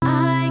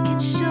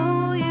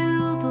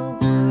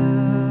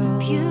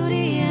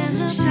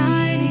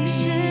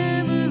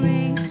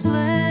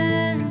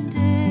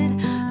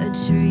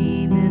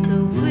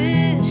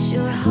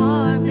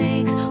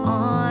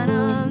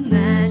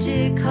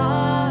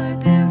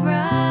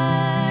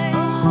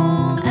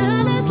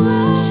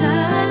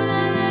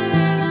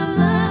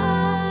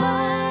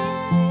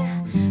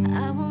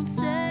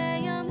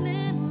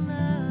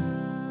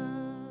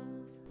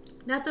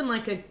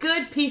like a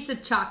good piece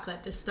of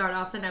chocolate to start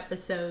off an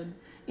episode.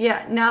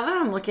 Yeah, now that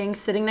I'm looking,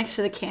 sitting next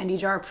to the candy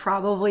jar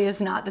probably is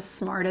not the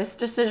smartest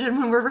decision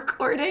when we're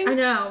recording. I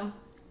know.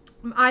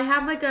 I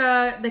have like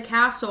the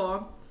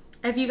castle.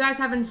 If you guys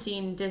haven't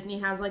seen, Disney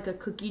has like a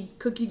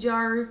cookie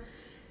jar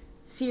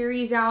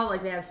series out.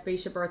 Like they have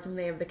Spaceship Earth and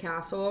they have the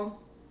castle.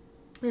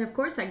 And of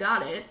course I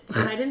got it.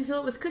 But I didn't fill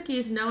it with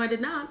cookies. No, I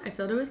did not. I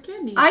filled it with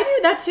candy. I do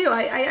that too.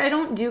 I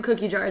don't do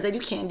cookie jars. I do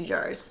candy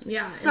jars.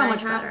 Yeah. So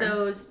much better. I have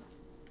those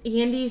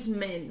Andes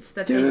mints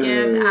that they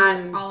give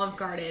at Olive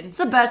Garden. It's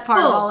the best part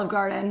of Olive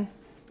Garden.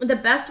 The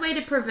best way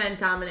to prevent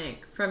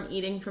Dominic from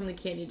eating from the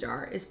candy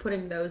jar is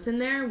putting those in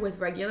there with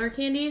regular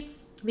candy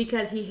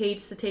because he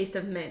hates the taste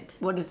of mint.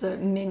 What is the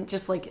mint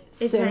just like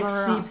It simmer?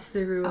 like seeps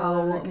through.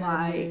 Oh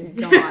my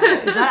god.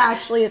 Is that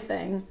actually a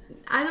thing?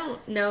 I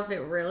don't know if it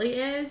really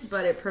is,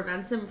 but it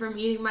prevents him from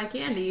eating my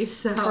candy.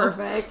 So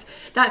perfect.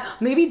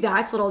 Maybe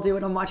that's what I'll do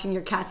when I'm watching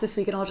your cats this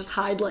week, and I'll just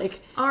hide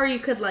like. Or you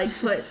could like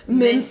put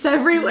mints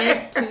everywhere.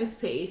 Mint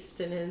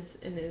toothpaste in his.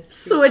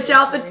 Switch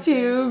out the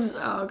tubes.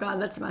 Oh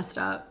god, that's messed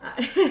up.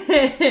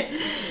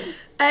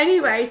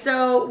 Anyway,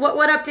 so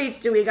what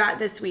updates do we got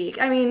this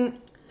week? I mean,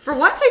 for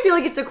once, I feel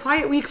like it's a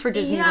quiet week for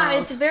Disney World. Yeah,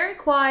 it's very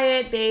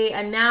quiet. They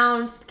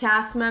announced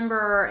cast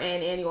member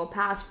and annual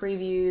pass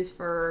previews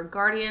for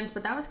Guardians,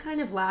 but that was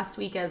kind of last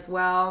week as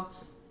well.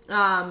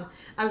 I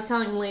was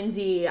telling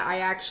Lindsay I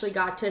actually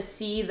got to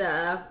see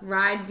the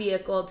ride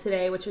vehicle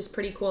today, which was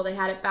pretty cool. They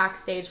had it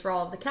backstage for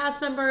all of the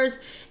cast members,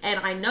 and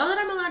I know that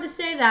I'm allowed to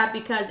say that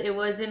because it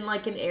was in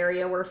like an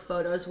area where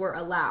photos were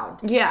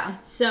allowed. Yeah.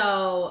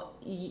 So...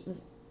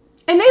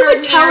 And they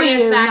would tell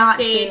you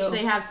backstage, not to.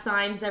 They have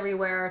signs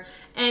everywhere.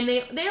 And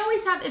they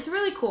always have... It's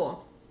really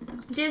cool.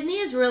 Disney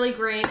is really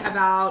great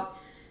about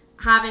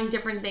having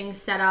different things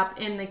set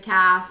up in the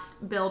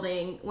cast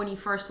building when you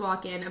first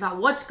walk in about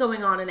what's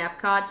going on in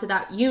Epcot so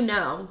that you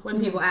know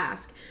when people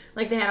ask.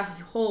 Like, they had a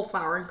whole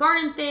flower and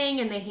garden thing,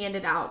 and they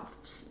handed out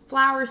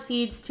flower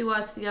seeds to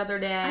us the other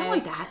day. I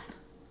like that.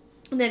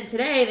 And then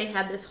today, they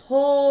had this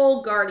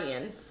whole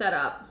Guardians set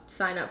up.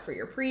 Sign up for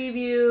your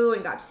preview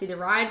and got to see the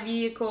ride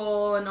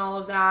vehicle and all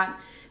of that.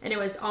 And it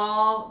was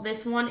all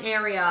this one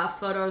area,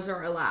 photos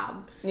are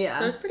allowed. Yeah.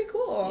 So it's pretty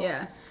cool.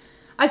 Yeah.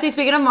 I see,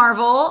 speaking of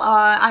Marvel,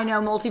 I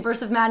know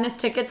Multiverse of Madness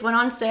tickets went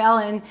on sale,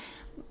 and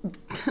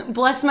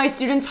bless my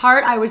student's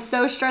heart, I was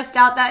so stressed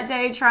out that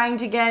day trying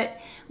to get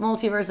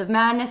Multiverse of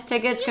Madness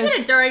tickets. You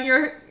did it during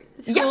your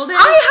school day?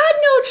 I had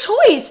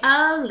no choice.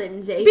 Oh,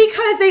 Lindsay.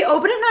 Because they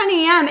open at 9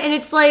 a.m. and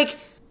it's like,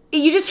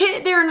 you just hit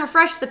it there and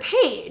refresh the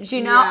page, you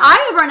know? Yeah.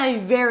 I have run a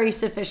very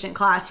sufficient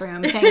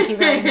classroom. Thank you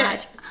very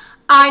much.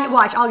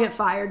 Watch, I'll get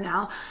fired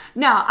now.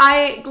 No,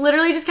 I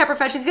literally just kept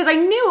refreshing because I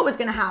knew what was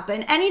going to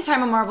happen.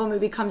 Anytime a Marvel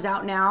movie comes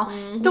out now,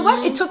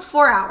 it took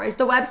 4 hours.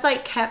 The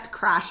website kept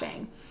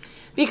crashing.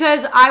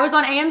 Because I was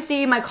on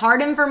AMC, my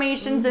card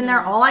information's in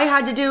there. All I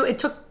had to do,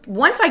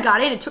 once I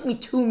got in, it took me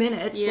 2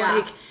 minutes. Yeah.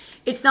 Like,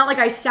 it's not like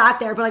I sat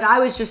there, but like I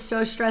was just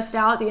so stressed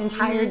out the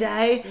entire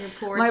day.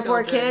 My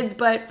poor kids.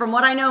 But from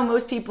what I know,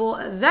 most people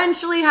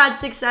eventually had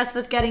success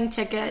with getting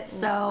tickets.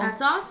 So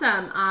that's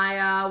awesome.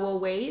 I will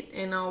wait,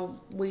 and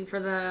I'll wait for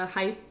the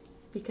hype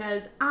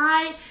because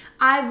I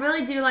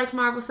really do like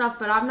Marvel stuff,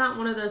 but I'm not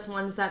one of those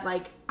ones that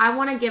like I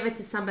want to give it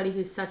to somebody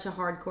who's such a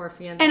hardcore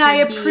fan. And I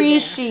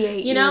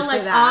appreciate you know, for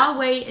like that. I'll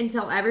wait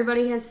until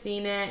everybody has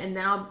seen it, and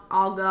then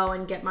I'll go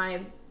and get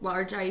my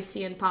large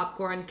icy and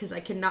popcorn because I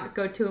cannot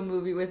go to a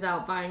movie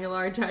without buying a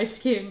large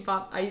icy and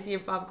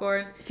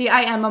popcorn. See,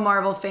 I am a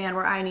Marvel fan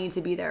where I need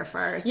to be there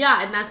first.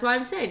 Yeah, and that's why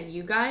I'm saying,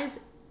 you guys,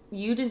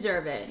 you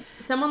deserve it.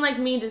 Someone like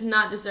me does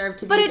not deserve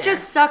to be there. But it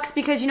just sucks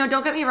because, you know,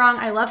 don't get me wrong,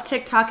 I love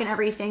TikTok and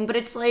everything, but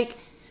it's like,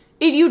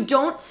 if you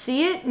don't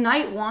see it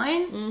night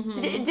one,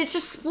 it's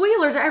just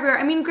spoilers are everywhere.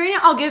 I mean, granted,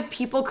 I'll give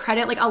people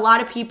credit. Like, a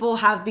lot of people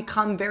have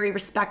become very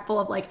respectful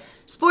of, like,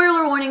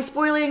 spoiler warning,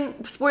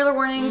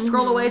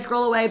 scroll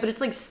away. But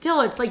it's, like, still,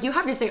 it's like you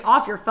have to stay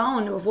off your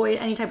phone to avoid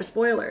any type of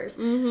spoilers.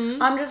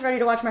 I'm just ready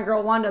to watch my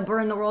girl Wanda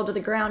burn the world to the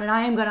ground, and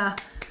I am going to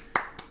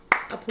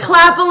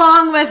clap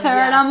along with her.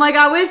 Yes. And I'm like,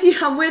 I'm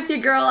with you,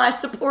 girl. I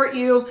support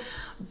you.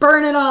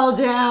 Burn it all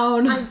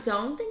down. I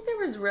don't think there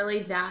was really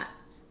that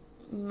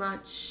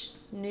much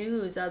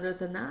news other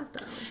than that,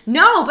 though.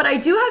 No, but I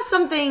do have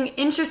something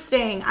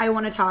interesting I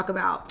want to talk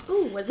about.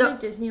 Ooh,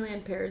 wasn't it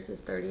Disneyland Paris'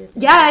 30th?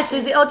 Yes,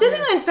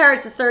 Disneyland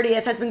Paris'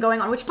 30th has been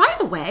going on, which, by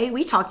the way,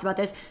 we talked about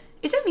this.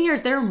 Is it me or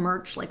is their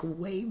merch, like,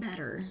 way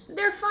better?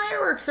 Their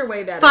fireworks are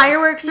way better.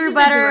 Fireworks are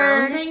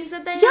better. The drone things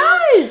that they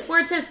yes! have,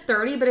 where it says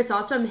 30, but it's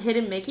also a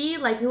hidden Mickey.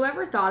 Like,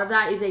 whoever thought of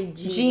that is a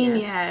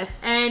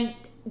genius. And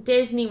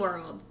Disney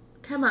World.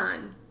 Come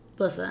on.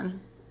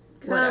 Listen.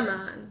 Come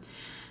on.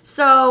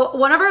 So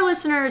one of our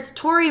listeners,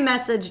 Tori,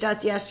 messaged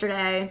us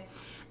yesterday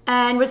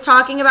and was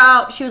talking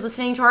about, she was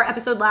listening to our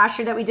episode last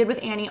year that we did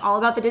with Annie, all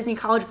about the Disney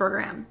College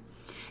Program.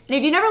 And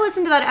if you never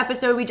listened to that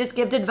episode, we just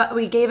gave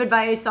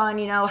advice on,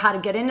 you know, how to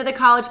get into the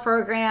college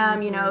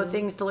program, you know,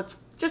 things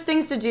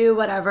to do,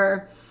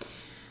 whatever.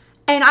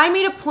 And I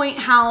made a point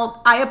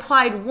how I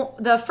applied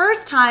the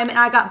first time and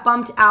I got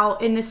bumped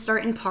out in this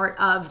certain part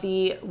of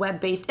the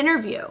web-based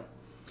interview.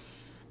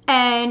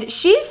 And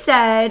she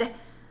said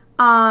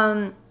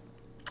that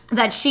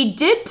she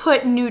did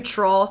put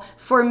neutral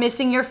for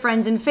missing your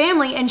friends and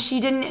family, and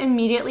she didn't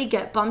immediately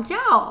get bumped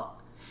out.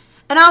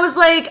 And I was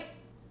like,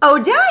 oh,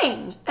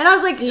 dang. And I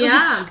was like,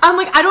 yeah. I'm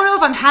like, I don't know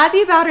if I'm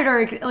happy about it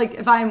or like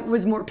if I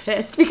was more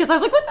pissed, because I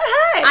was like, what the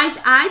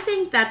heck? I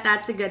think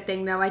that's a good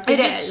thing, though. I think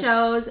it is.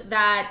 shows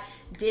that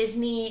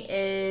Disney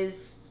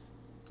is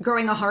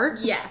growing a heart.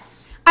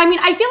 Yes. I mean,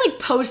 I feel like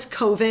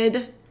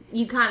post-COVID,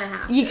 you kind of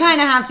have to. You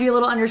kind of have to be a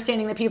little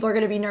understanding that people are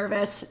going to be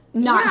nervous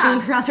not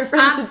being around their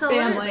friends and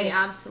family.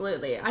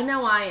 Absolutely. I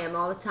know I am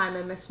all the time.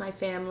 I miss my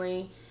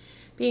family,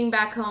 being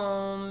back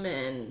home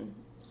and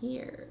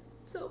here,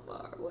 so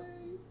far away.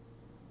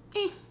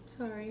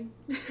 Sorry.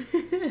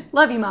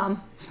 Love you,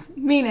 Mom.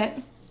 Mean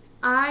it.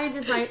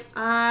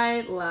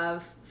 I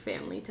love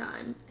family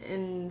time,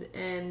 and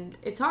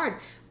it's hard,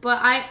 but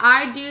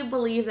I do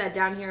believe that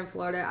down here in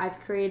Florida I've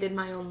created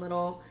my own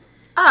little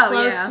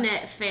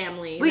close-knit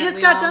family. We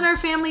just got done our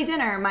family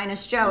dinner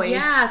minus Joey.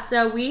 Yeah,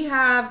 so we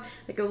have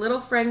like a little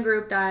friend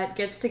group that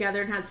gets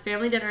together and has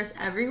family dinners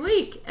every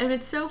week, and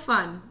it's so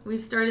fun.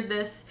 We've started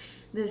this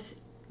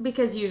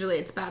because usually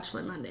it's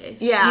Bachelor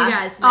Mondays. Yeah. You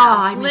guys know.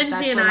 I miss Lindsay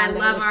Bachelor and I Mondays.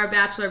 love our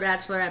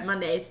Bachelorette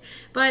Mondays.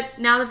 But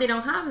now that they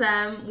don't have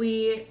them,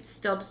 we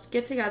still just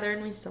get together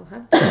and we still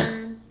have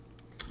dinner.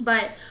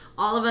 But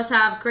all of us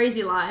have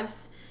crazy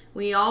lives.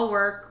 We all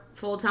work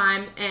full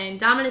time. And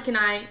Dominic and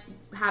I,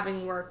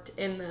 having worked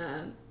in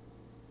the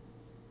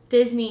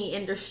Disney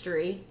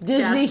industry,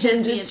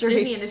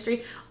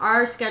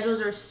 our schedules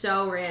are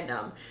so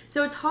random.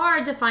 So it's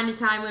hard to find a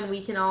time when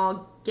we can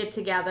all get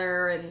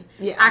together and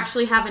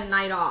actually have a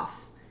night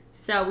off.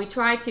 So we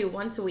try to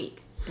once a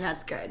week.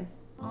 That's good.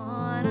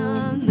 On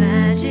a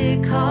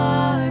magic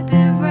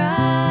carpet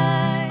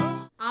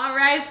ride. All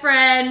right,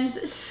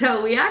 friends.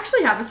 So we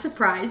actually have a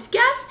surprise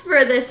guest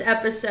for this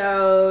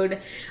episode.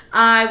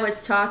 I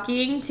was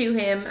talking to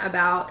him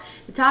about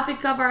the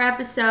topic of our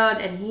episode,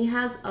 and he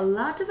has a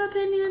lot of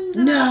opinions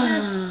about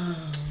this.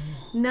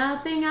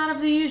 Nothing out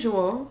of the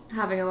usual,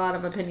 having a lot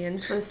of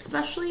opinions, but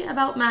especially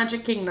about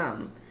Magic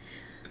Kingdom.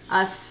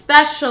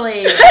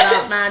 Especially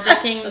about Magic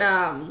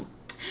Kingdom.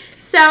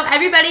 So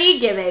everybody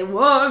give a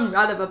warm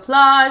round of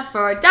applause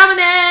for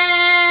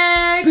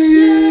Dominic!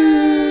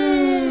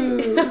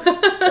 Boo!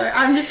 Sorry,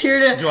 I'm just here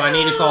to... Do I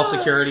need to call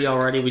security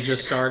already? We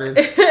just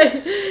started.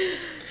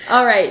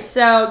 All right,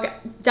 so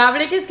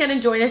Dominic is going to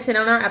join us in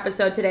on our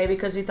episode today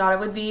because we thought it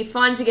would be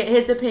fun to get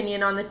his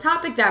opinion on the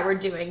topic that we're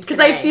doing today. Because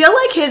I feel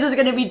like his is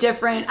going to be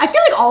different. I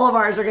feel like all of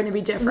ours are going to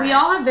be different. We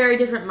all have very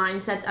different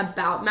mindsets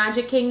about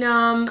Magic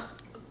Kingdom.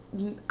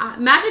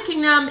 Magic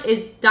Kingdom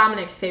is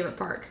Dominic's favorite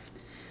park.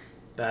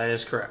 That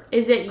is correct.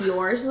 Is it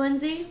yours,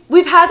 Lindsay?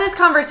 We've had this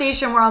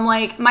conversation where I'm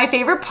like, my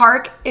favorite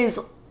park is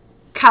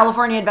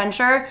California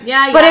Adventure.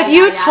 But if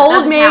you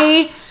told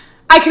me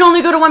I could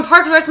only go to one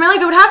park for the rest of my life,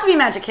 it would have to be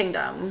Magic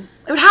Kingdom.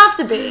 It would have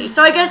to be.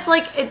 So I guess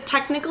like it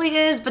technically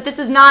is, but this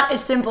is not a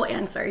simple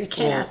answer. You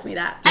can't ask me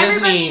that.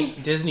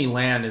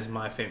 Disneyland is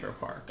my favorite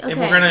park. Okay. If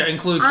we're going to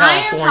include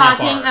California I am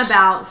talking parks.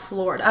 about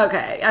Florida.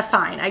 Okay,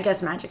 fine. I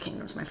guess Magic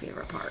Kingdom's my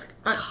favorite park.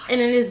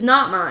 And it is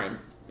not mine.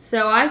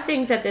 So I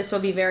think that this will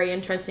be very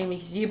interesting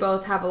because you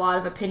both have a lot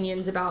of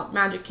opinions about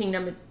Magic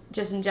Kingdom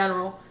just in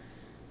general.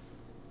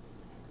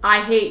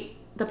 I hate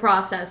the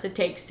process it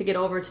takes to get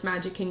over to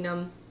Magic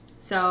Kingdom.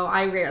 So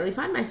I rarely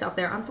find myself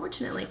there,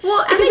 unfortunately.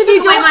 Well, and they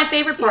took away my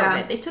favorite part of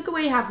it. They took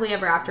away Happily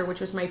Ever After,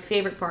 which was my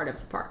favorite part of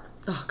the park.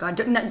 Oh, God.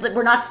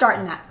 We're not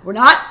starting that. We're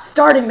not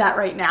starting that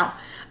right now.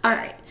 All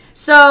right.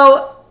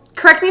 So,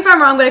 correct me if I'm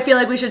wrong, but I feel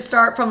like we should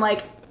start from,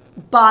 like,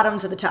 bottom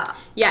to the top.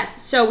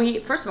 Yes. So,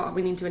 first of all,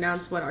 we need to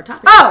announce what our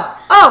topic is.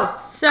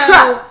 So,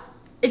 crap.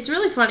 It's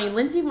really funny.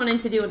 Lindsay wanted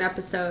to do an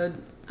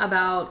episode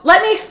about...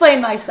 Let me explain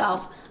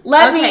myself.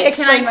 Let me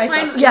explain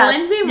myself. Yes.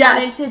 Lindsay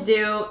wanted to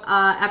do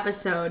an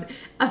episode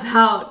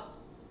about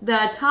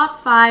the top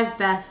 5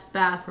 best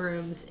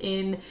bathrooms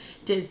in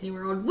Disney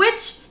World,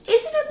 which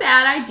isn't a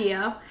bad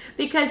idea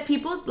because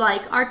people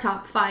like our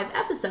top 5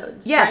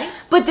 episodes, right?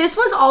 But this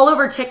was all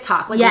over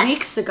TikTok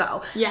weeks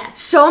ago. Yes.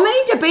 So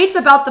many debates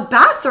about the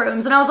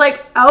bathrooms, and I was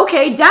like,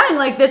 okay, dang,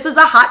 like this is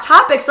a hot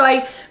topic. So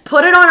I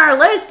put it on our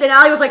list, and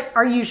Allie was like,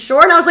 are you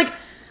sure? And I was like,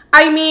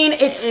 I mean,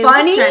 it's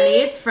funny. It was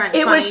trendy. It's funny.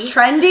 It was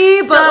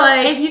trendy, but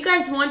like... if you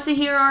guys want to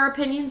hear our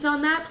opinions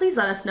on that, please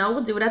let us know.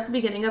 We'll do it at the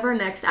beginning of our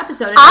next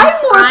episode. And I'm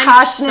more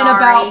passionate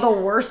about the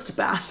worst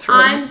bathrooms.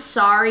 I'm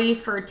sorry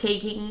for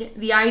taking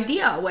the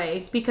idea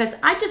away because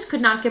I just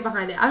could not get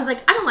behind it. I was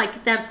like, I don't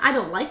like them. I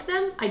don't like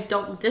them. I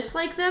don't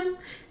dislike them.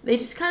 They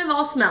just kind of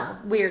all smell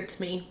weird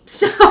to me.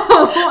 So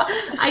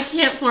I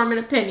can't form an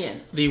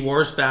opinion. The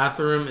worst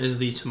bathroom is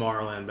the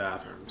Tomorrowland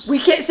bathrooms. We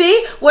can't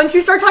see. Once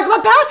you start talking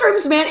about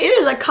bathrooms, man, it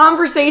is a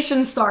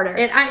conversation starter.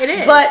 It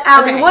is. But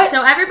Allie, what?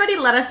 So everybody,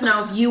 let us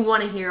know if you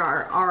want to hear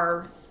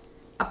our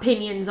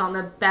opinions on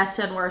the best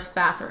and worst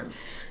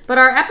bathrooms. But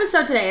our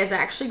episode today is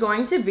actually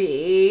going to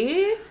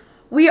be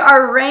We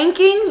are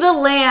ranking the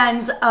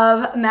lands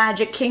of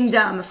Magic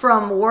Kingdom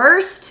from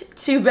worst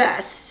to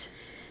best.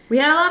 We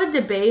had a lot of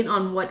debate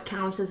on what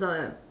counts as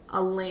a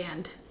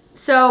land.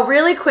 So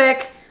really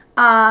quick,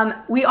 we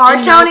are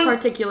In counting no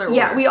particular order.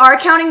 Yeah, we are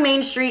counting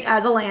Main Street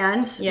as a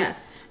land.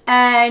 Yes.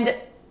 And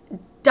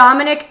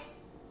Dominic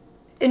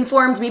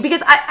informed me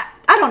because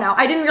I don't know.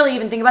 I didn't really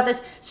even think about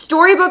this.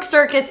 Storybook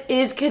Circus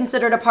is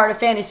considered a part of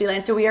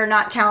Fantasyland, so we are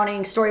not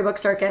counting Storybook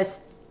Circus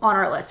on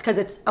our list because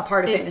it's a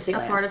part of It's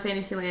Fantasyland. a part of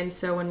Fantasyland,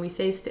 so when we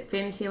say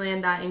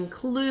Fantasyland, that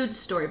includes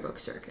Storybook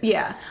Circus.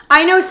 Yeah.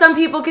 I know some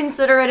people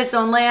consider it its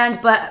own land,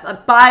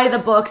 but by the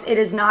books, it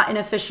is not an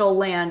official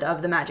land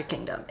of the Magic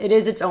Kingdom. It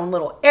is its own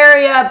little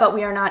area, but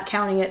we are not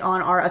counting it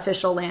on our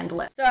official land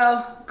list.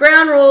 So,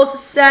 ground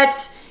rules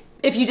set.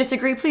 If you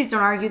disagree, please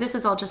don't argue. This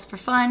is all just for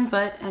fun,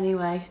 but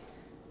anyway.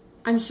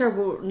 I'm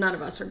sure none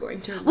of us are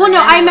going to. Well,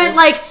 no, I Anyways. meant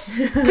like,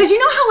 because you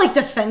know how like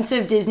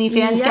defensive Disney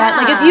fans get?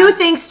 Like, if Yeah. you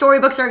think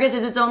Storybook Circus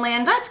is its own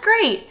land, that's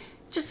great.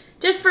 Just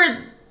for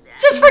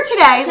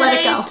today, let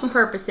it today's go.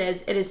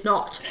 purposes, it is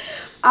not.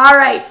 All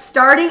right,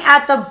 starting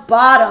at the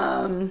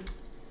bottom.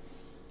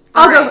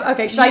 All I'll go. right,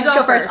 Okay, should I you just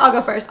go go first? first. I'll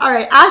go first. All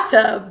right, at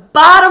the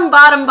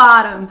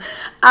bottom,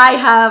 I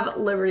have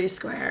Liberty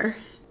Square.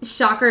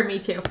 Shocker, me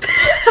too.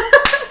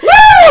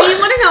 And you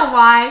want to know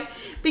why?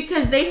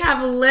 Because they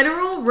have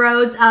literal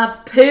roads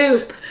of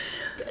poop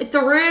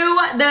through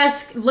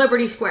this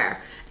Liberty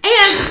Square.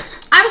 And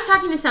I was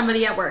talking to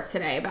somebody at work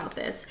today about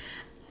this.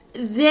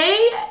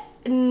 They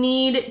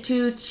need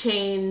to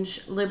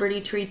change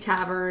Liberty Tree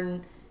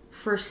Tavern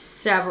for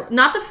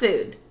not the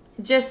food.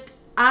 Just,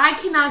 I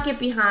cannot get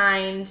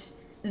behind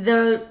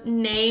the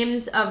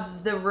names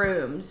of the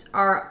rooms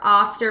are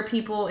after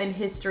people in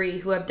history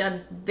who have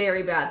done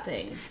very bad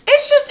things.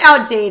 It's just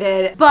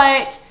outdated,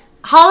 but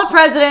Hall of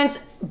Presidents,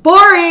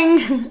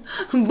 boring,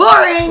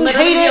 Literally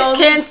hate it,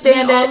 can't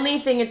stand the it. only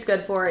thing it's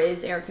good for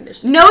is air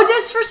conditioning. No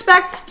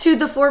disrespect to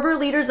the former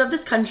leaders of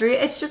this country.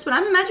 It's just when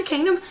I'm in Magic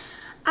Kingdom,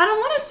 I don't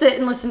want to sit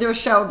and listen to a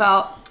show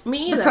about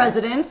Me the either.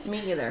 presidents.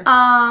 Me either.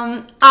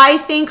 I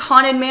think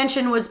Haunted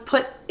Mansion was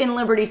put in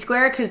Liberty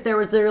Square because there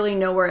was literally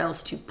nowhere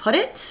else to put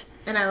it.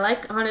 And I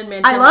like Haunted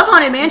Mansion. I love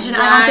Haunted Mansion. I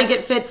don't That think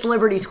it fits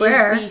Liberty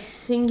Square. is the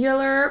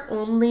singular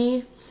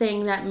only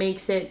thing that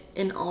makes it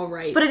an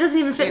alright. But it doesn't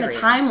even fit in the area.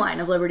 timeline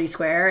of Liberty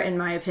Square, in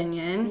my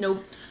opinion.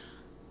 Nope.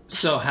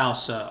 So how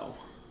so?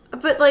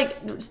 But,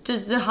 like,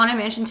 does the Haunted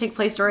Mansion take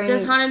place during...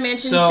 Does Haunted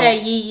Mansion So- say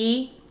yee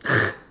yee?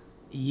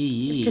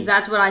 Yee. Because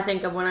that's what I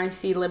think of when I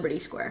see Liberty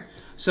Square.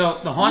 So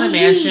the Haunted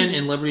Mansion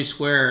in Liberty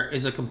Square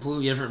is a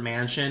completely different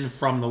mansion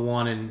from the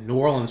one in New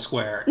Orleans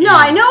Square. No,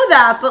 I know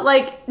that, but,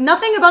 like,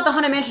 nothing about the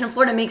Haunted Mansion in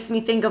Florida makes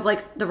me think of,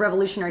 like, the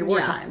Revolutionary War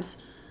Yeah.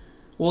 times.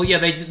 Well, yeah,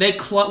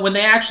 when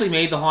they actually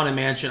made the Haunted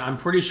Mansion, I'm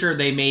pretty sure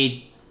they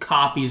made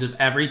copies of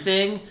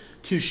everything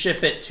to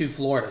ship it to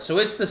Florida. So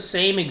it's the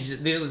same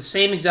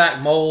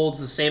exact molds,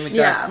 the same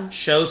exact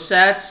show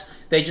sets.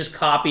 They just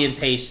copy and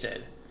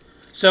pasted.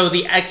 So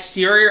the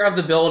exterior of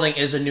the building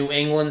is a New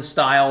England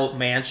style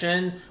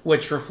mansion,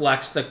 which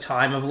reflects the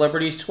time of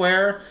Liberty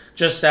Square,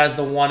 just as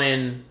the one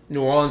in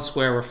New Orleans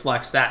Square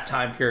reflects that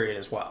time period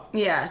as well.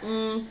 Yeah.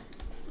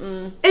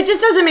 It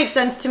just doesn't make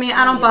sense to me.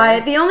 I don't buy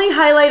it. The only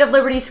highlight of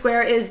Liberty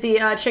Square is the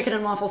chicken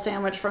and waffle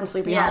sandwich from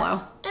Sleepy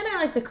Hollow. And I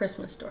like the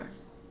Christmas store.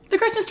 The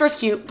Christmas store's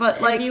cute,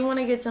 but If you want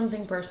to get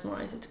something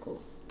personalized, it's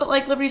cool.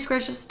 Liberty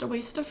Square's just a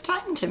waste of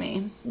time to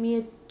me.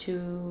 Me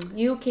too.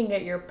 You can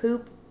get your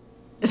poop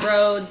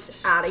roads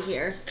out of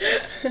here.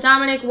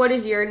 Dominic, what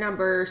is your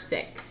number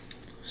 6?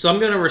 So I'm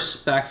going to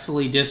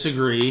respectfully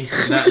disagree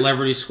that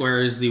Liberty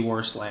Square is the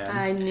worst land.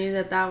 I knew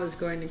that was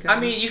going to come. I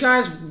mean, you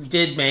guys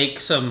did make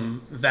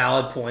some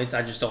valid points.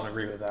 I just don't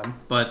agree with them.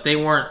 But they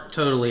weren't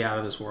totally out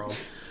of this world.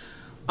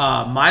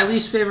 My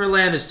least favorite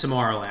land is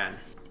Tomorrowland.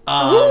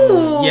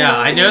 Ooh, Yeah,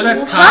 I know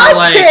that's kind hot of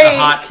like take. a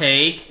hot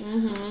take.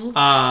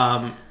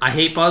 I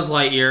hate Buzz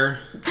Lightyear.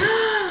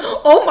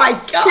 Oh my god.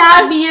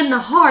 stab me in the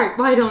heart.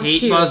 Why don't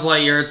Hate you? Buzz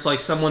Lightyear. It's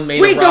like someone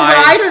made Wait, a the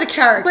ride or the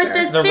character? But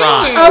the The thing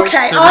ride. is,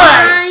 Okay, The all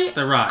ride. right.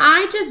 The ride.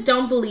 I just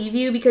don't believe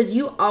you because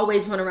you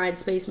always want to ride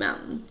Space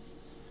Mountain.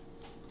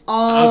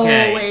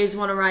 Always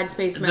want to ride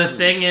Space Mountain. The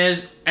thing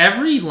is,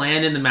 every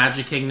land in the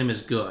Magic Kingdom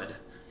is good.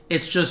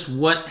 It's just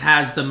what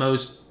has the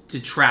most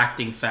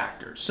detracting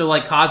factors. So,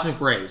 like Cosmic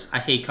Rays. I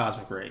hate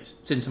Cosmic Rays.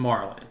 It's in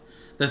Tomorrowland.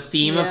 The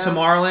theme of Yeah.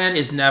 Tomorrowland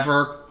is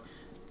never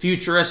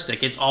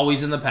futuristic. It's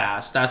always in the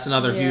past. That's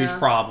another Yeah. huge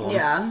problem.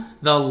 Yeah.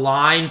 The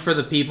line for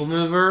the People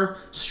Mover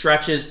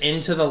stretches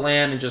into the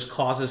land and just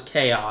causes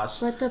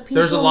chaos. But the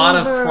There's a People lot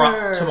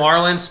Mover- of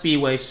Tomorrowland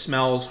Speedway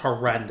smells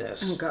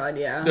horrendous. Oh god,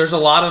 yeah. There's a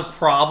lot of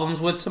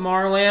problems with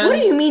Tomorrowland. What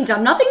do you mean,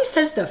 Dom? Nothing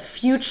says the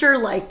future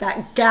like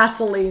that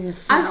gasoline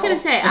smell. I was gonna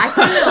say I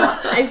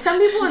can. Some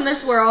people in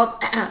this world,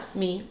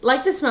 me,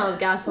 like the smell of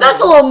gasoline.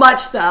 That's a little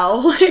much,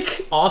 though.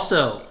 Like,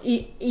 Also,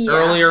 Yeah.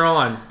 earlier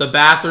on, the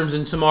bathrooms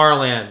in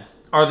Tomorrowland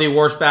are the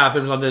worst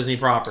bathrooms on Disney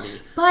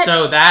property. But-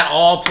 So that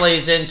all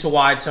plays into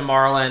why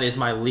Tomorrowland is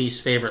my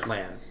least favorite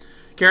land.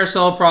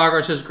 Carousel of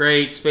Progress is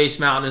great. Space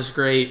Mountain is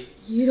great.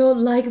 You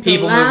don't like the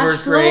People last Mover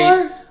is floor?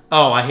 great.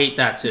 Oh, I hate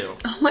that too.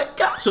 Oh my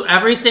gosh. So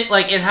everything,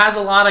 like, it has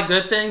a lot of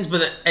good things,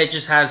 but it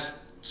just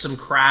has some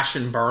crash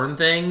and burn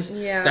things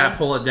that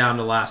pull it down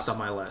to last on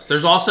my list.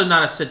 There's also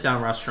not a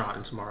sit-down restaurant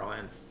in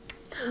Tomorrowland.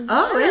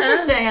 Oh, Yeah.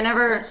 interesting.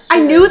 That's I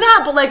true. knew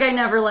that, but like I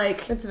never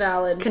like It's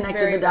valid. connected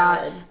Very the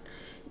dots.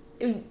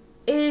 valid.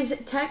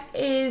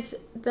 Is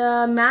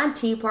the Mad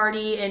Tea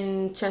Party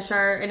in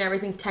Cheshire and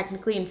everything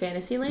technically in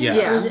Fantasyland? Yes.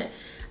 Yeah. Or is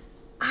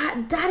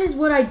it, that is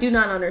what I do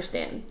not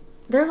understand.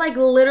 They're like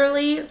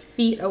literally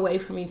feet away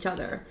from each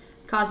other.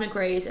 Cosmic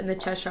Rays and the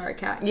Cheshire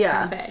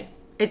Yeah. Cafe.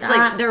 It's That-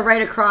 like they're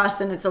right across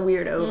and it's a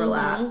weird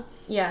overlap.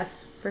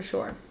 Yes, for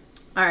sure.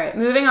 All right,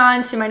 moving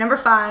on to my number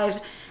 5.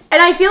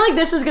 And I feel like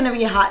this is going to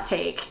be a hot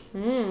take.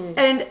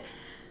 And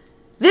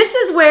this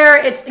is where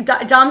it's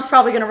Dom's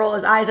probably going to roll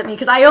his eyes at me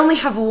because I only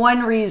have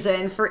one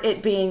reason for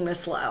it being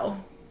this low.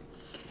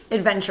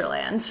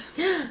 Adventureland.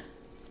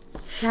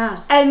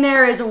 Yes. And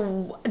there is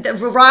the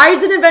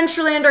rides in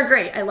Adventureland are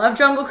great. I love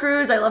Jungle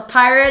Cruise. I love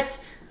Pirates.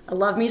 I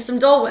love me some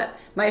Dole Whip.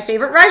 My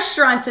favorite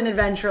restaurants in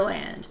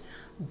Adventureland.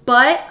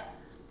 But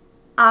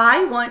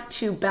I want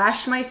to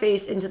bash my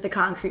face into the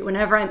concrete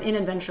whenever I'm in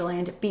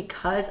Adventureland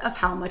because of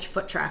how much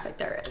foot traffic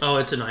there is. Oh,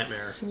 it's a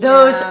nightmare.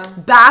 Those Yeah.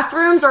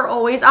 bathrooms are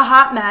always a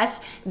hot mess.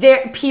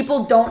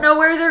 People don't know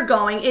where they're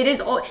going. It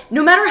is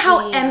no matter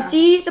how Yeah.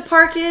 empty the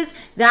park is.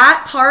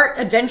 That part,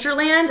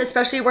 Adventureland,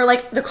 especially where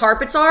like the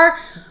carpets are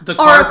The a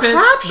crap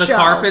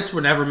carpets, show.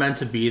 were never meant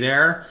to be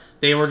there.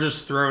 They were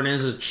just thrown in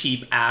as a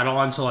cheap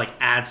add-on to like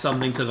add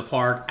something to the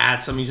park,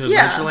 add something to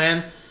Yeah.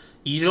 Adventureland.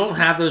 You don't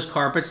have those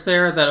carpets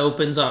there. That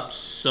opens up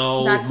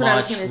so That's what I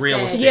was much gonna real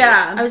say. estate.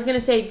 Yeah. I was gonna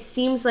say it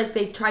seems like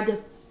they tried to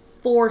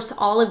force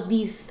all of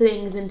these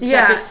things into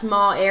Yeah. such a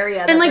small area.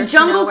 that And like there's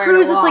Jungle nowhere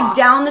Cruise to is like walk.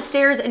 down the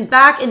stairs and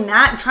back, and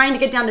that trying to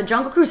get down to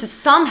Jungle Cruise is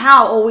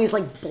somehow always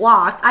like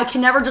blocked. I can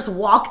never just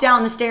walk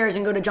down the stairs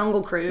and go to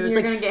Jungle Cruise.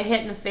 You're Like, gonna get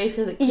hit in the face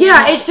with a camel,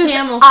 yeah, it's just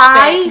camel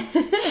I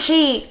spit.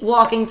 hate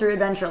walking through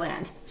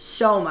Adventureland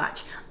so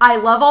much. I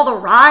love all the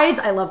rides.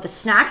 I love the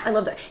snacks. I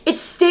love the. It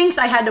stinks.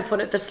 I had to put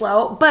it this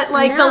low, but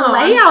like No, the I'm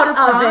layout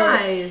of it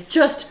surprised.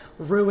 just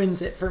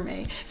ruins it for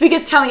me.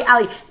 Because tell me,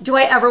 Allie, do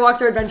I ever walk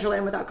through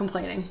Adventureland without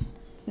complaining?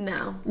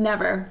 No.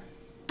 Never,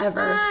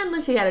 ever.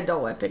 Unless you had a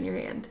Dole Whip in your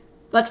hand.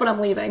 That's what I'm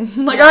leaving.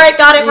 I'm like, all right,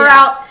 got it. We're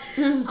Yeah.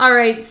 out. All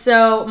right,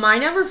 so my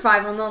number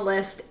 5 on the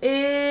list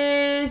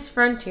is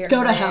Frontierland.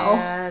 Go to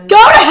hell.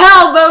 Go to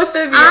hell, both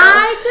of you.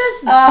 I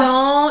just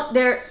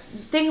don't.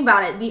 Think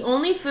about it. The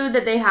only food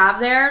that they have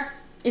there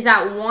is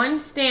that one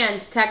stand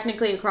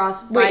technically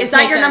across. Wait, by is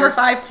that your number Pecos.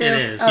 5 too? It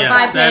is. Oh, by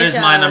Yes, that is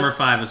my Pecos, number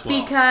 5 as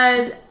well.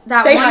 Because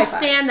that They one high-five.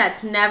 stand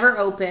that's never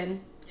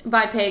open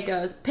by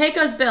Pecos.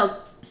 Pecos Bills.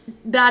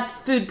 That's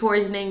food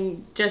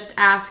poisoning. Just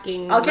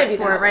asking I'll give you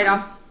for that it right one.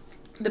 off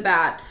the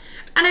bat.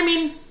 And I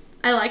mean,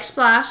 I like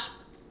Splash.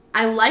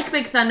 I like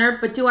Big Thunder,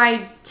 but do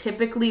I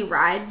typically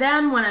ride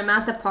them when I'm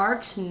at the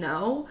parks?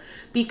 No,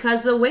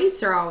 because the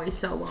waits are always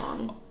so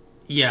long.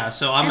 Yeah,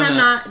 so I'm And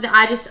gonna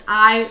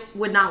I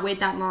would not wait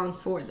that long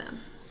for them.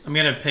 I'm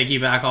gonna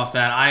piggyback off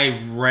that.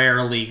 I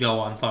rarely go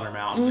on Thunder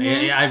Mountain.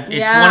 It's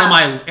Yeah. one of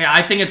my.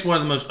 I think it's one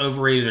of the most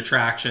overrated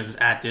attractions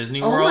at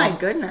Disney Oh World. my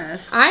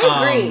goodness. I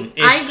agree.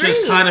 It's I agree.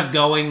 just kind of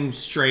going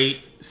straight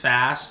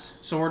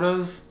fast, sort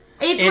of.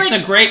 It, It's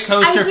like, a great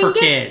coaster I for think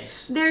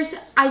kids.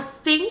 I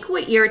think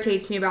what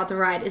irritates me about the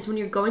ride is when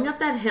you're going up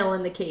that hill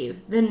in the cave,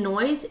 the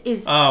noise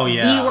is. Oh,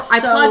 yeah. I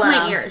So plug loud.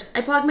 my ears.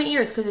 I plug my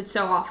ears because it's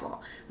so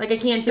awful. Like I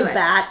can't do The it.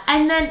 bats.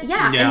 And then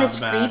Yeah, and the the bats.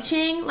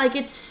 screeching, like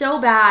it's so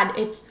bad.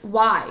 It's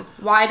why?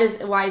 Why is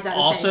that?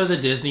 Also, a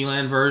thing? the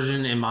Disneyland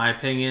version, in my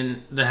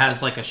opinion, that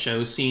has like a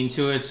show scene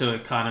to it, so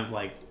it kind of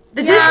like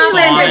The Yeah, Disneyland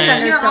Sonic. Big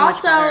Thunder is you're so much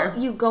also better.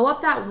 you go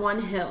up that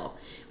one hill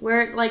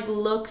where it like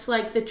looks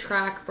like the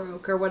track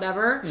broke or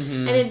whatever,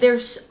 and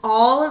there's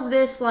all of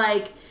this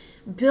like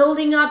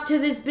building up to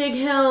this big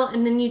hill,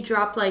 and then you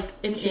drop like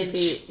an 2 inch.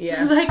 feet,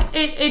 yeah. Like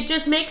it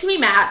just makes me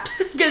mad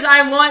because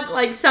I want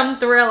like some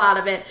thrill out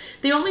of it.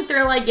 The only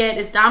thrill I get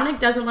is Dominic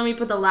doesn't let me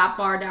put the lap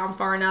bar down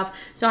far enough,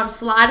 so I'm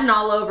sliding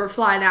all over,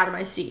 flying out of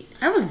my seat.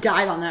 I almost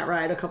died on that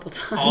ride a couple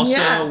times. Also,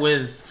 Yeah.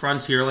 with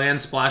Frontierland,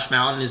 Splash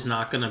Mountain is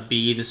not going to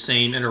be the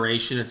same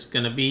iteration it's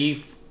going to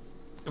be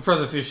for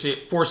the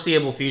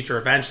foreseeable future.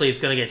 Eventually, it's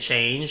going to get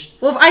changed.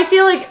 Well, I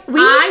feel like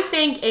I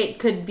think it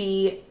could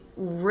be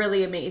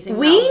really amazing.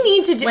 we though,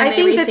 need to do. when I they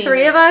think the retheme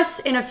 3 it. of us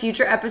in a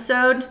future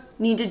episode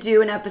need to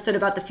do an episode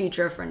about the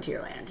future of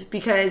Frontierland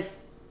because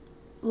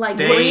like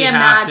They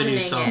have to do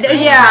reimagining something. it.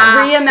 yeah,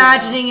 Have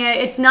to. reimagining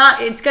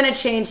it. It's gonna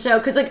change. So,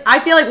 because like I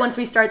feel like once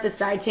we start this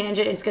side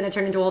tangent, it's gonna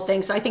turn into a whole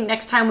thing. So I think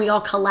next time we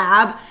all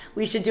collab,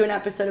 we should do an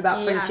episode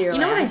about Yeah. Frontierland. You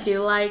know what I do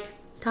like?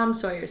 Tom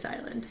Sawyer's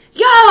Island.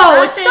 Yo,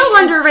 it's thing so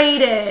is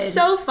underrated.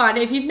 So fun.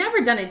 If you've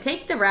never done it,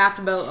 take the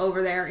raft boat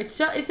over there. It's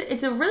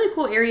a really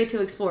cool area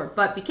to explore.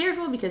 But be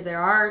careful because there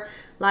are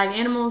live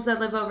animals that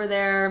live over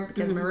there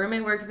because my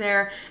roommate works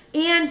there.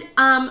 And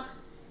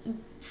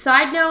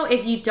side note,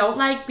 if you don't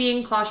like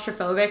being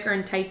claustrophobic or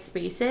in tight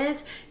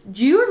spaces,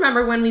 do you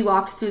remember when we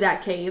walked through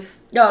that cave?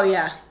 Oh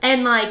yeah.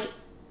 And like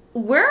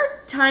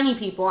we're tiny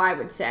people, I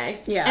would say.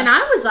 Yeah. And I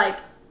was like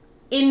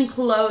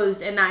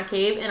enclosed in that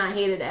cave, and I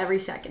hated every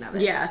second of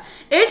it. Yeah,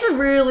 it's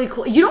really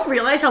cool. You don't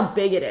realize how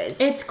big it is.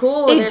 It's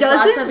cool. It There's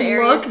lots doesn't of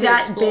areas look to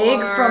that big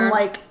explore. from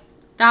like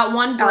that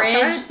one bridge.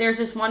 outside? There's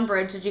just one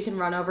bridge that you can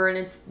run over, and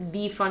it's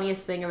the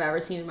funniest thing I've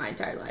ever seen in my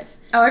entire life.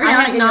 Oh, every I now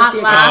and have again you'll not see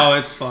a laughed. Oh,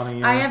 it's funny.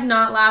 Yeah. I have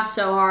not laughed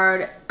so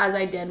hard as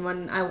I did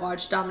when I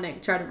watched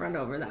Dominic try to run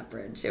over that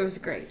bridge. It was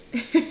great.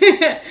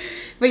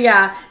 But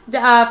yeah,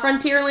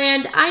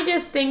 Frontierland, I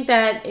just think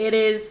that it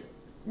is,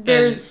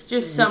 there's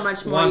just so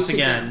much more Once you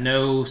could again, do.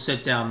 no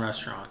sit-down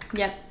restaurant.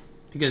 Yep.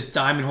 Because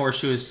Diamond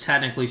Horseshoe is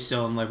technically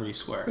still in Liberty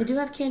Square. They do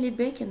have candied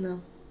bacon,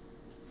 though.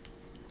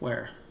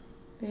 Where?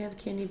 They have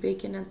candied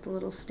bacon at the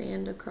little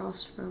stand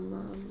across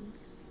from,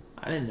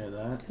 I didn't know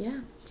that. yeah,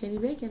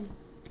 candied bacon.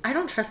 I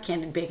don't trust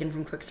candied bacon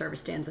from quick service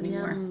stands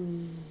anymore.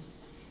 Yum.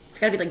 It's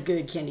gotta be like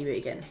good candy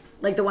bacon,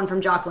 like the one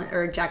from Jack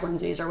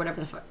Lindsay's or whatever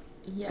the fuck,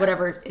 Yeah.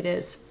 whatever it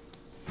is.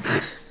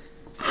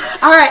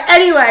 All right.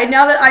 Anyway,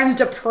 now that I'm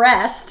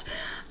depressed,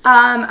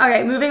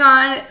 okay, moving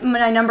on.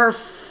 My number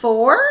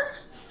 4,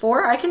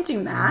 I can do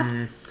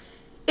math,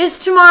 is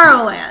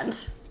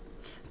Tomorrowland.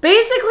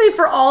 Basically,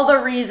 for all the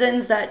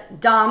reasons that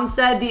Dom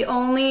said, the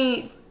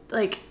only,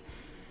 like,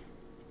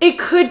 it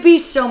could be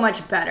so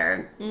much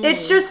better.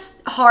 It's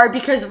just hard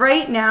because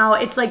right now,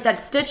 it's like that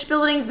Stitch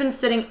building's been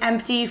sitting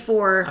empty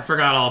for... I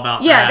forgot all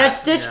about Yeah, that. that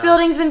Stitch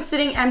building's been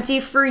sitting empty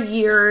for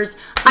years.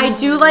 I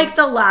do like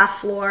the laugh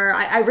floor.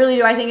 I really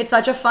do. I think it's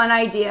such a fun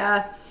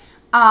idea.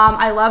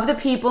 I love the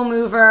People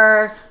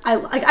Mover.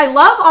 I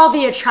love all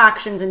the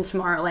attractions in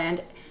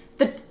Tomorrowland.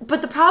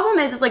 But the problem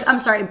is like, I'm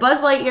sorry,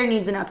 Buzz Lightyear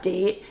needs an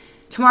update.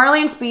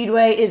 Tomorrowland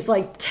Speedway is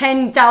like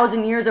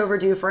 10,000 years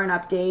overdue for an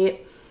update.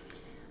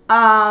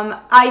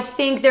 I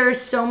think there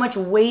is so much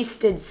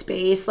wasted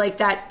space, like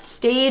that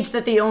stage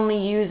that they only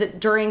use it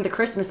during the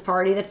Christmas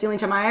party. That's the only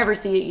time I ever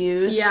see it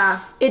used.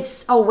 Yeah.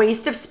 It's a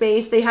waste of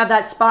space. They have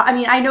that spot. I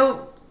mean, I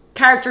know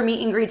character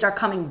meet and greets are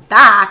coming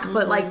back,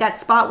 but like that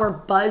spot where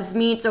Buzz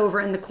meets over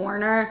in the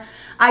corner,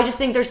 I just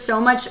think there's so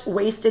much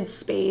wasted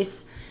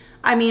space.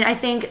 I mean, I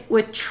think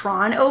with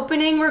Tron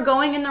opening, we're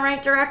going in the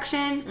right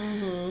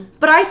direction.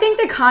 But I think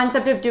the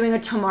concept of doing a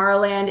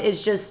Tomorrowland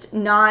is just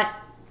not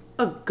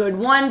a good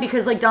one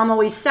because, like Dom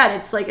always said,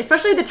 it's like,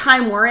 especially the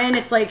time we're in,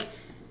 it's like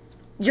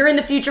you're in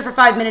the future for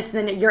 5 minutes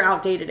and then you're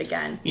outdated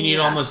again. You need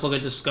to almost look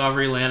at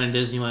Discoveryland and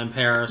Disneyland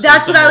Paris.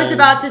 That's as what the I was mold.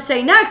 about to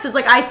say next. Is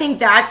like I think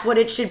that's what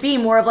it should be,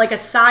 more of like a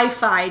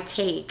sci-fi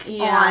take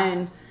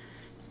on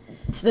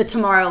the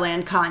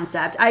Tomorrowland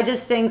concept. I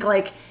just think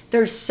like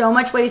there's so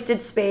much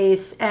wasted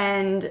space,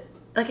 and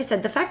like I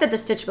said, the fact that the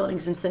Stitch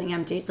building's been sitting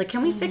empty, it's like,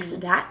 can we fix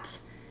that?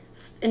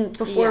 And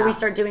before we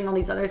start doing all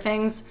these other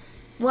things.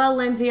 Well,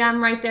 Lindsay,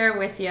 I'm right there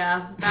with you.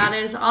 That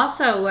is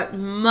also what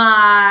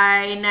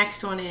my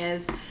next one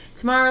is.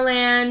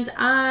 Tomorrowland.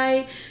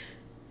 I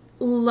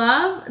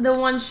love the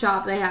one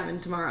shop they have in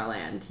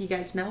Tomorrowland. You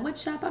guys know what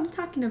shop I'm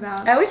talking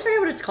about? I always forget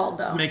what it's called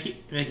though.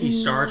 Mickey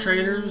Star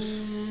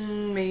Traders?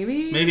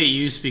 Maybe. Maybe it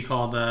used to be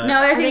called that. No,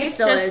 I I think, think it it's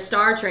still just is.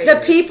 Star Traders.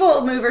 The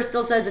People Mover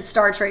still says it's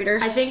Star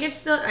Traders. I think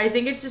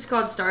it's just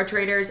called Star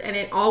Traders, and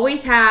it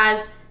always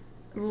has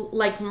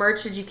like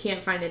merch that you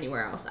can't find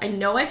anywhere else. I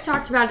know I've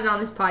talked about it on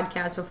this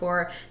podcast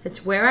before.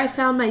 That's where I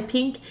found my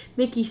pink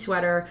Mickey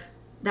sweater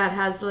that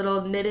has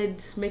little knitted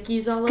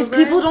Mickeys all over because it.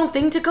 people don't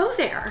think to go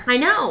there. I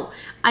know.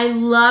 I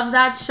love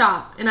that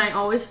shop, and I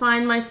always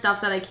find my stuff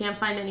that I can't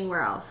find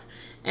anywhere else.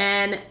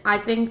 And I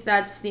think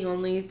that's the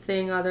only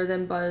thing other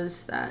than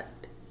Buzz that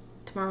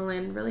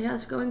Tomorrowland really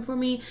has going for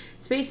me.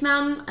 Space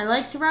Mountain, I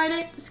like to ride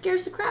it. It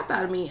scares the crap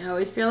out of me. I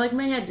always feel like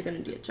my head's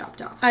going to get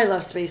chopped off. I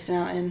love Space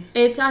Mountain.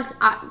 It does.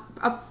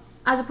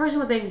 As a person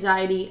with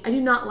anxiety, I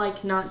do not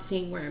like not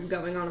seeing where I'm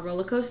going on a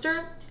roller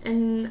coaster,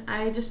 and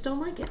I just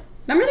don't like it.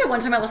 Remember that one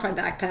time I lost my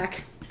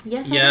backpack?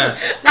 Yes,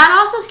 Yes. I do. That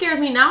also scares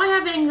me. Now I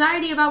have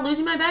anxiety about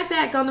losing my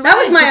backpack on the That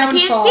ride was my 'cause own I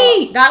can't fault.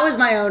 see. That was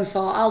my own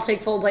fault. I'll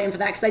take full blame for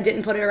that because I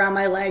didn't put it around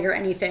my leg or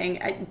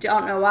anything. I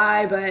don't know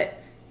why,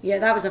 but yeah,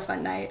 that was a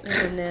fun night.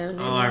 No.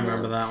 Oh, I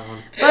remember that one.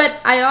 But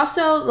I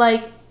also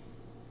like.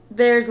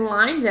 There's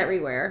lines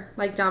everywhere,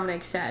 like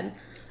Dominic said.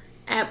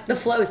 The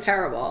flow is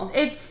terrible.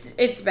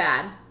 It's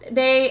bad.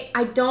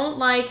 I don't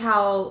like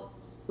how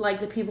like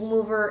the People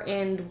Mover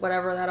and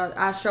whatever that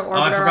Astro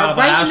Orbiter I forgot are about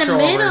right in the Astro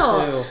Orbiter,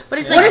 middle. too. But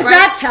it's Yeah. What like does right,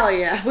 that tell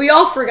you? We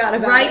all forgot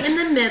about right it. in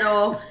the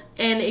middle,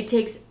 and it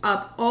takes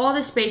up all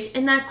the space.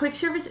 And that quick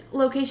service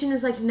location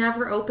is like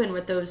never open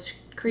with those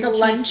cream The cheese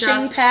lunching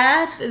straws.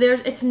 pad.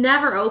 It's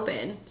never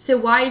open. So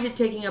why is it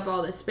taking up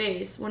all this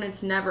space when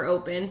it's never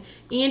open?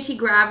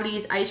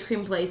 Anti-Gravity's ice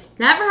cream place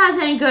never has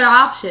any good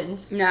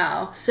options.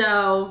 No.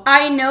 So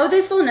I know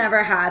this will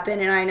never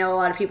happen, and I know a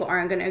lot of people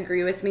aren't going to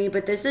agree with me,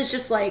 but this is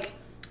just like,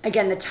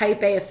 again, the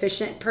type A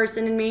efficient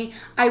person in me.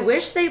 I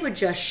wish they would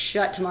just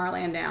shut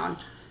Tomorrowland down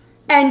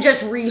and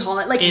just rehaul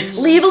it. Like,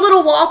 leave a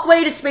little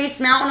walkway to Space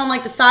Mountain on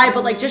like the side,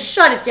 but like just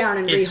shut it down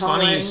and rehaul it. It's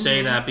funny you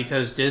say that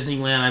because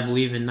Disneyland, I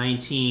believe in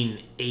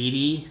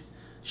 1980,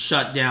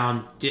 shut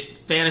down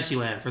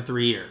Fantasyland for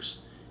 3 years.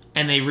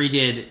 And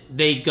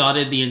they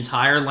gutted the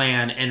entire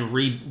land and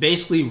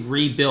basically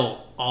rebuilt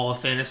all of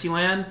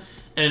Fantasyland.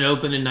 And it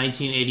opened in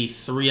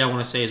 1983, I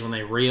want to say, is when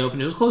they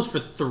reopened. It was closed for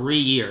 3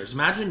 years.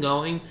 Imagine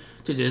going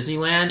to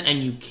Disneyland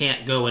and you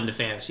can't go into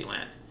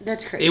Fantasyland.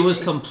 That's crazy. It was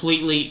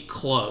completely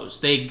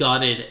closed. They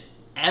gutted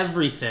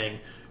everything,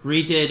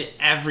 redid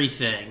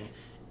everything,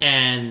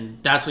 and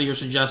that's what you're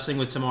suggesting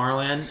with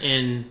Tomorrowland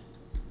in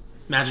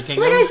Magic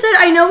Kingdom? Like I said,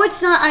 I know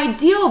it's not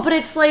ideal, but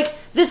it's like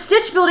the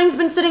Stitch building's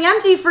been sitting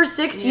empty for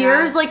 6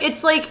 years. Like,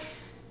 it's like,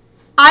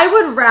 I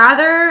would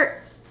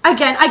rather,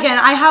 again,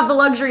 I have the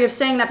luxury of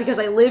saying that because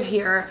I live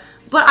here,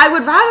 but I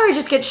would rather it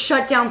just get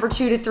shut down for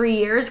 2 to 3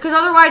 years, because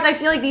otherwise I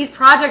feel like these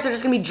projects are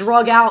just going to be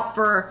drug out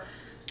for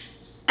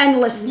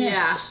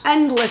endlessness. Yeah.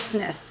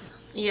 Endlessness.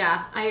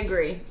 Yeah, I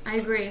agree.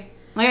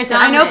 Like I said,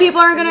 I know people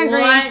aren't going to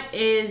agree. What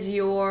is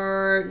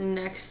your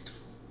next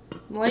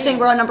land? I think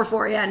we're on number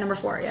 4. Yeah, number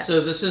 4, yeah.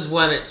 So this is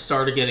when it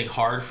started getting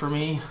hard for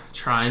me,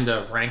 trying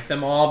to rank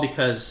them all,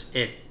 because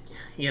it,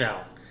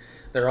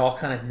 they're all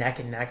kind of neck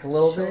and neck a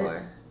little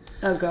bit.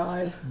 Oh,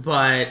 God.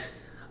 But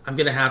I'm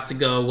going to have to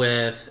go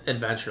with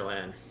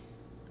Adventureland.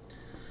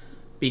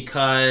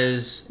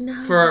 Because,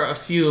 for a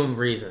few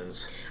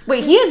reasons.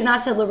 Wait, he has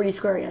not said Liberty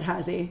Square yet,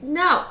 has he?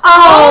 No.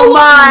 Oh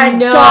my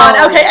no.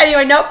 God. Okay,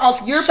 anyway, nope.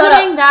 You're shut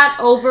putting up. that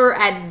over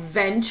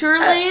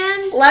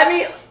Adventureland?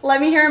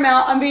 Let me hear him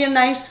out. I'm being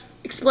nice.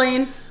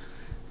 Explain.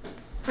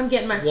 I'm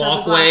getting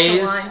myself a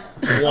glass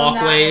of wine.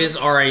 Walkways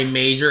are a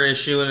major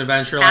issue in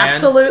Adventureland.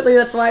 Absolutely,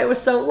 that's why it was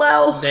so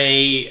low.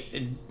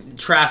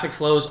 Traffic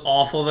flow is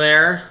awful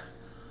there.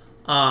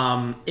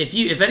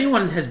 If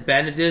anyone has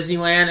been to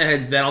Disneyland and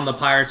has been on the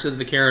Pirates of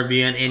the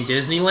Caribbean in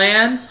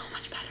Disneyland, so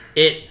much better.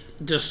 It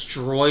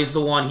destroys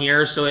the one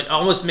here, so it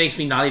almost makes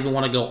me not even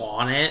want to go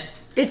on it.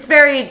 It's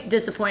very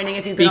disappointing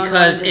if you've been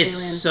because on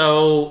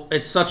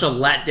it's such a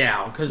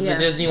letdown, because the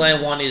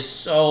Disneyland one is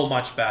so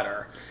much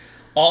better.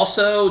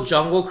 Also,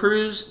 Jungle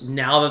Cruise,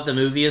 now that the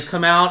movie has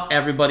come out,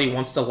 everybody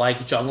wants to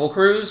like Jungle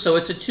Cruise, so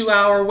it's a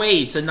 2-hour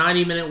wait, it's a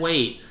 90-minute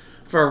wait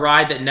for a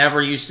ride that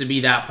never used to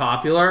be that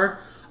popular.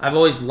 I've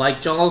always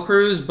liked Jungle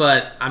Cruise,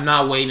 but I'm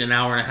not waiting an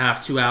hour and a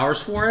half, 2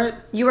 hours for it.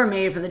 You were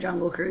made for the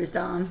Jungle Cruise,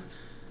 Dom.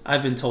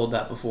 I've been told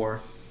that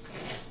before.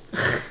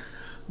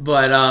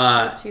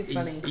 But, too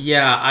funny.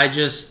 Yeah,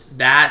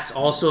 that's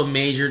also a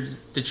major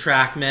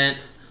detractment.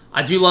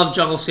 I do love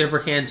Jungle Skipper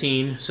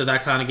Canteen, so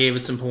that kind of gave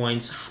it some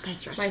points.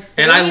 My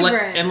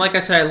favorite. And like I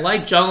said, I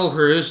like Jungle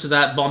Cruise, so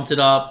that bumped it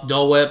up.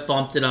 Dole Whip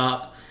bumped it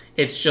up.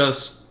 It's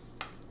just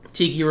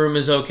Tiki Room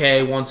is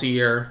okay once a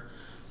year.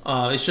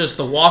 It's just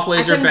the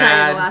walkways are bad. I couldn't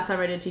tell you the last time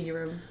I did Tiki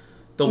Room.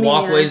 The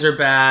walkways are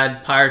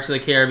bad. Pirates of the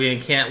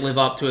Caribbean can't live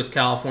up to its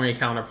California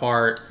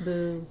counterpart.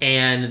 Boo.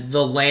 And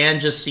the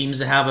land just seems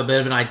to have a bit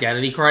of an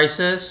identity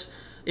crisis.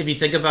 If you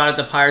think about it,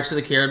 the Pirates of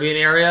the Caribbean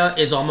area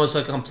is almost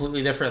like a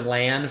completely different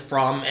land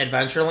from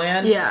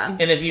Adventureland. Yeah.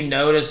 And if you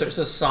notice, there's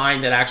a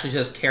sign that actually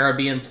says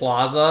Caribbean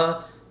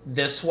Plaza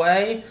this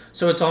way.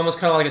 So it's almost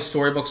kind of like a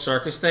Storybook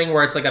Circus thing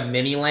where it's like a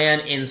mini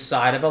land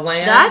inside of a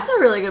land. That's a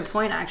really good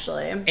point,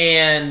 actually.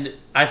 And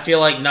I feel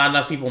like not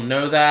enough people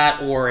know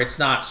that, or it's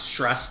not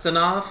stressed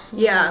enough.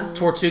 Yeah.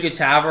 Tortuga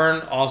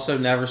Tavern also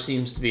never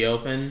seems to be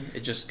open. It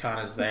just kind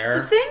of is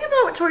there. The thing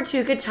about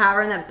Tortuga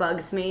Tavern that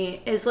bugs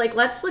me is, like,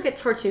 let's look at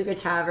Tortuga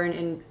Tavern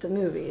in the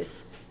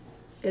movies.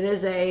 It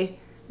is a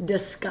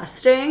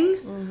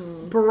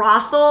disgusting,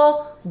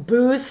 brothel,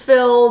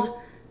 booze-filled,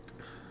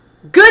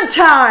 good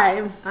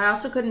time. I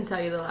also couldn't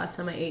tell you the last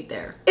time I ate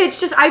there.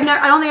 It's just I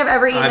don't think I've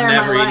ever eaten there in my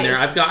life. I've never eaten there.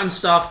 I've gotten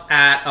stuff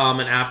at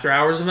an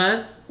after-hours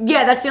event.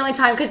 Yeah, that's the only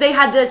time, because they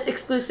had this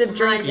exclusive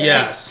drink. My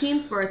Yes.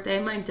 16th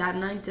birthday, my dad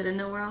and I didn't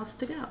know where else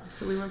to go,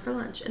 so we went for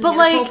lunch. And But, he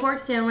had a like, pulled pork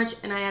sandwich,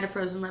 and I had a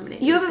frozen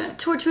lemonade. You It was have a good.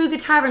 Tortuga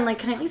Tavern, like,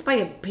 can I at least buy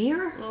a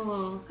beer?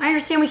 I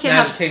understand we can't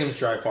Magic have... Kingdom's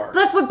Dry Park.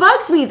 That's what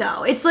bugs me,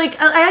 though. It's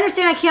like, I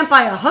understand I can't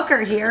buy a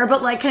hooker here,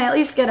 but, like, can I at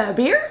least get a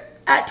beer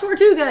at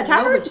Tortuga No,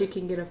 Tavern? but you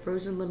can get a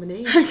frozen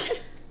lemonade.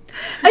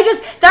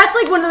 That's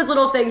like one of those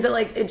little things that,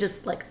 like, it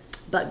just, like,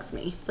 bugs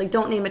me. It's like,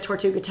 don't name it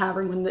Tortuga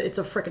Tavern when it's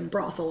a frickin'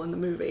 brothel in the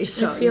movie.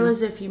 So I feel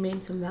as if you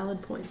made some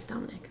valid points,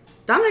 Dominic.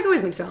 Dominic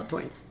always makes valid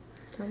points.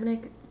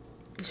 Dominic,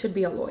 you should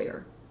be a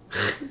lawyer.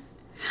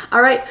 All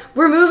right,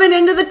 we're moving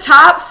into the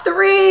top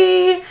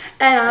 3, and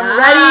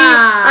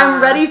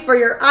I'm ready for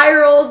your eye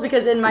rolls,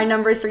 because in my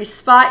number 3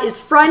 spot is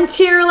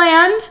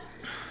Frontierland,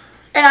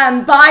 and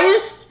I'm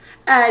biased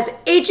as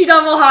HE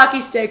double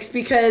hockey sticks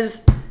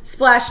because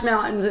Splash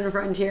Mountain's in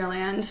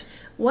Frontierland.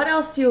 What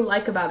else do you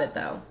like about it,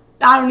 though?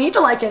 I don't need to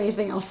like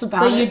anything else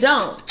about it. So you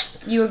don't.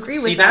 You agree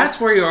with See, us.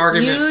 that's where your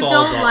argument You falls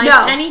don't off. like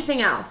No.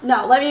 anything else.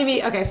 No, let me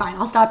be... Okay, fine.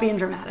 I'll stop being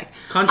dramatic.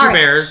 Country All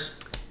right. Bears.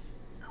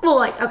 Well,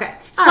 like, okay.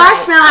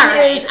 Splash Mountain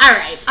is... All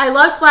right. I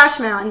love Splash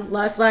Mountain.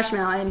 Love Splash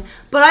Mountain.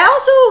 But I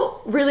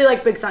also really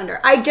like Big Thunder.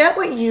 I get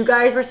what you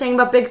guys were saying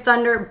about Big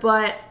Thunder,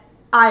 but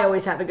I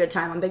always have a good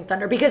time on Big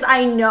Thunder because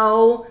I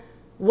know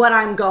what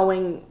I'm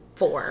going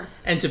for.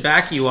 And to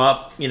back you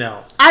up,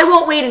 I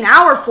won't wait an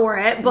hour for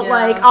it, but, Yeah.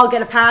 like, I'll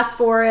get a pass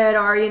for it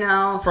or,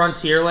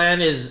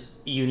 Frontierland is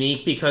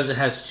unique because it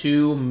has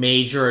two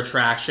major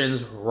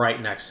attractions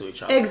right next to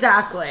each other.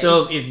 Exactly.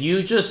 So if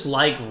you just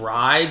like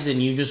rides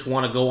and you just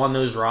want to go on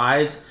those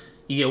rides,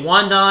 you get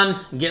one done,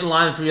 get in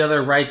line for the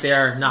other right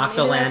there, knock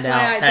the Maybe land that's out,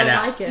 why I head don't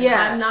out. like it.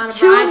 Yeah, I'm not a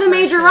two ride of the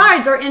major person.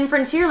 rides are in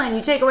Frontierland.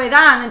 You take away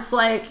that, and it's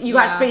like you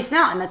got Yeah. Space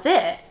Mountain. That's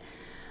it.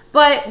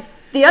 But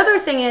the other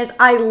thing is,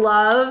 I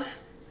love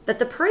that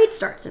the parade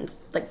starts, and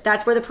like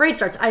that's where the parade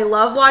starts. I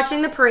love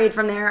watching the parade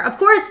from there. Of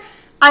course,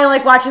 I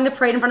like watching the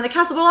parade in front of the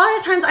castle, but a lot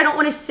of times I don't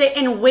want to sit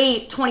and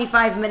wait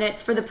 25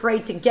 minutes for the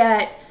parade to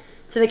get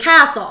to the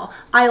castle.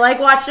 I like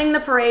watching the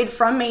parade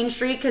from Main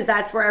Street because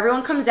that's where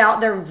everyone comes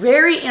out. They're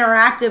very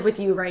interactive with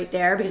you right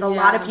there because a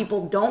lot of Yeah.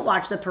 people don't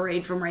watch the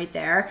parade from right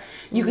there.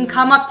 You can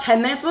come up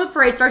 10 minutes before the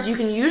parade starts. You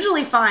can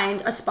usually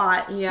find a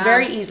spot Yeah.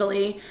 very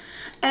easily.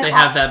 And They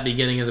have that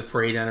beginning of the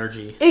parade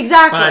energy.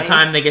 Exactly. By the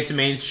time they get to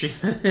Main Street,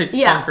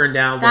 Yeah. bunkering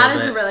down a That little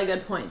is bit. a really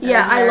good point. That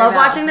Yeah, is a I very love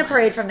valid watching the point.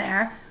 parade from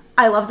there.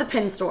 I love the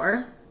pin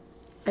store.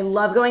 I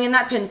love going in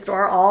that pin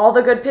store. All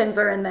the good pins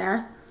are in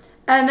there.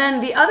 And then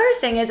the other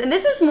thing is, and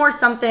this is more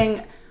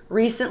something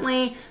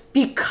recently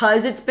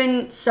because it's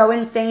been so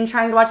insane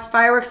trying to watch the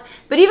fireworks,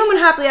 but even when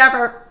Happily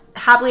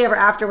Ever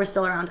After was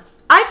still around,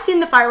 I've seen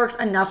the fireworks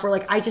enough where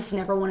like I just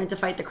never wanted to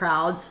fight the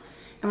crowds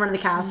in front of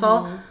the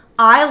castle.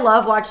 I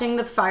love watching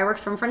the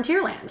fireworks from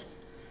Frontierland.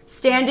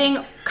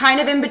 Standing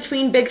kind of in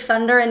between Big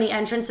Thunder and the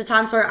entrance to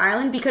Times Square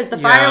Island because the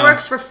Yeah.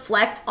 fireworks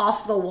reflect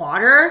off the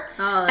water.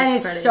 Oh, that's and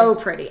it's pretty. so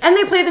pretty. And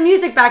they play the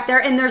music back there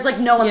and there's like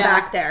no one Yeah.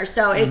 back there.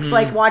 So it's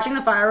like watching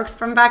the fireworks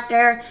from back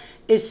there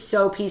is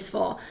so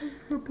peaceful.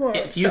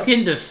 If you So-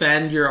 can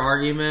defend your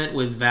argument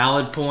with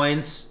valid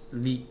points,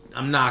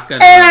 I'm not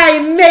gonna And I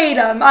made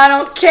them. I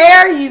don't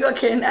care.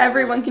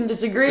 Everyone can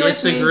disagree with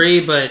me. disagree,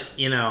 but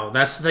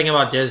that's the thing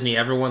about Disney.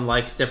 Everyone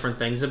likes different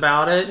things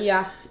about it.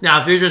 Yeah. Now,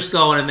 if you're just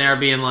going in there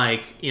being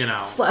like,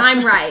 Splash.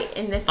 I'm right,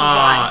 and this is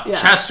why. Yeah.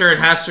 Chester and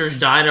Hester's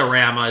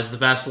Dinorama is the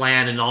best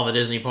land in all the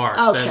Disney parks,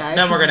 Okay.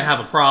 then we're gonna have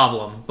a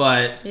problem.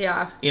 But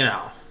Yeah.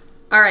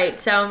 All right,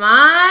 so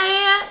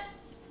my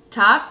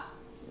top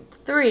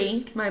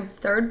 3, my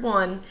third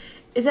one,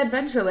 is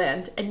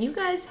Adventureland, and you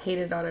guys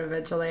hated on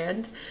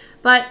Adventureland,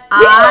 but We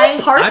like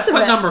I parts of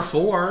put it. number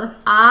 4.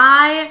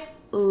 I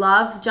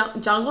love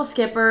Jungle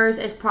Skippers.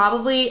 Is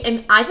probably,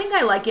 and I think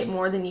I like it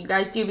more than you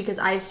guys do because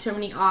I have so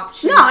many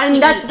options. No, and to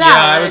that's eat. valid.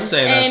 Yeah, I would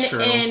say that's true.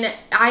 And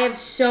I have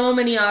so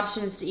many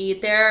options to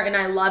eat there, and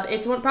I love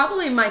it's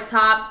probably my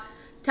top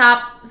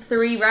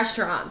 3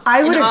 restaurants.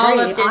 I would in all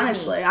agree, of Disney,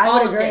 honestly. I all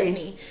would of agree.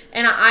 Disney,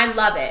 and I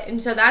love it,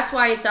 and so that's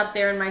why it's up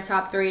there in my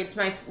top 3. It's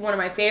one of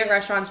my favorite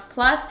restaurants.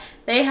 Plus,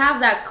 they have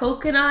that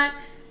coconut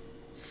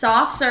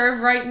soft serve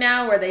right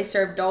now where they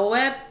serve Dole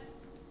Whip,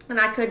 and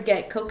I could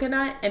get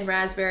coconut and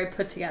raspberry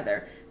put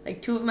together,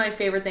 like 2 of my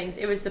favorite things.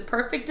 It was the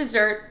perfect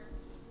dessert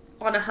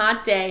on a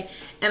hot day,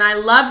 and I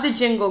love the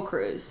Jingle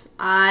Cruise.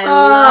 I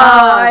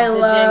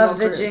love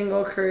the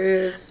Jingle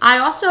Cruise. I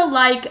also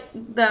like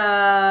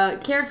the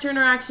character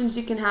interactions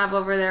you can have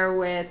over there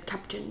with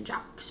Captain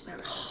Jack Sparrow.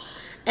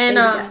 And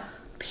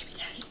Baby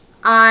Daddy.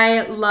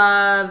 I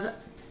love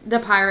the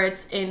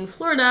pirates in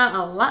Florida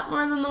a lot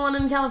more than the one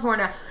in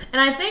California. And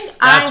I think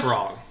That's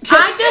wrong.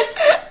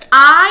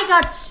 I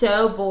got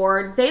so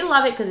bored. They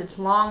love it because it's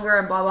longer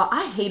and blah blah.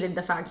 I hated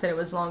the fact that it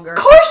was longer. Of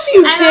course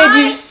you And did,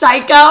 you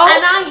psycho.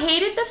 And I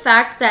hated the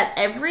fact that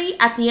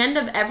at the end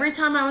of every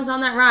time I was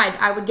on that ride,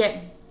 I would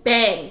get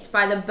banged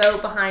by the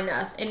boat behind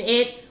us, and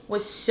it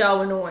was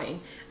so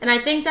annoying. And I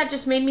think that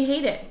just made me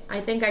hate it.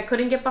 I think I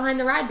couldn't get behind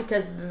the ride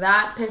because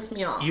that pissed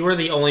me off. You are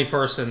the only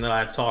person that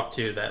I've talked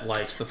to that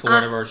likes the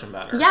Florida version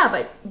better.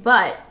 Yeah,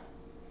 but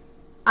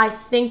I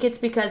think it's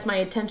because my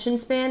attention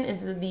span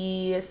is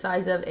the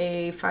size of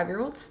a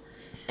 5-year-old's.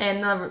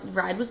 And the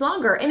ride was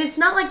longer. And it's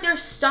not like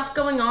there's stuff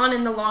going on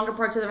in the longer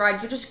parts of the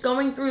ride. You're just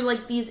going through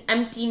like these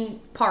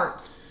empty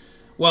parts.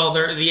 Well,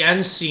 the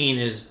end scene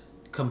is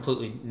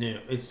completely new.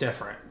 It's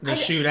different. The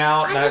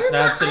shootout,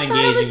 that's an I thought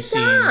it engaging was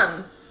scene.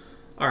 dumb.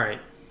 All right.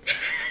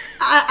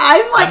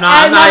 I'm like, I'm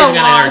not even at a going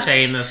to loss.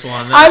 entertain this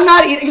one. I'm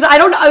not either, because I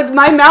don't know.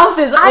 My mouth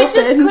is open. I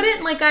just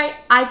couldn't, like,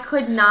 I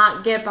could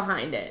not get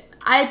behind it.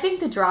 I think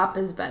the drop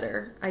is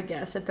better, I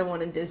guess, at the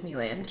one in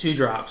Disneyland. 2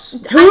 drops.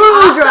 Two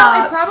Also,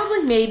 drops. it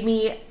probably made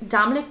me,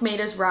 Dominic made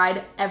us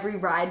ride every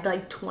ride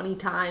like 20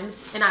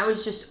 times, and I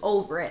was just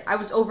over it. I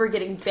was over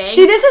getting banged.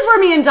 See, this is where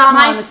me and Dom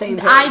are on the same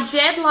page. I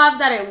did love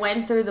that it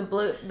went through the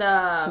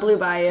Blue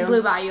Bayou.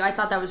 Blue Bayou. I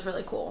thought that was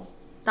really cool.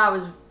 That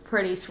was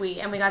pretty sweet,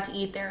 and we got to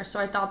eat there, so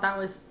I thought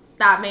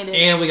that made it.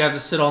 And we got to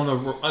sit on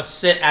the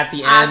sit at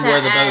the at end where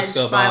the boats edge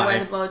go Where by.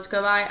 the boats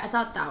go by. I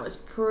thought that was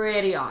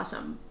pretty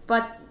awesome,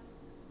 but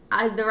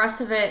the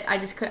rest of it, I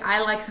just could.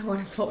 I like the one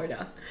in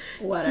Florida.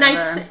 Whatever.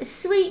 It's nice,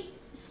 sweet.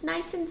 It's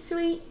nice and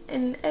sweet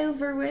and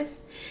over with.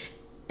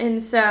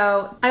 And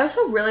so I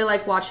also really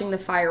like watching the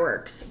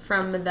fireworks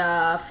from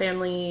the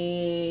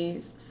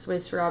family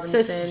Swiss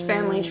Robinson. Swiss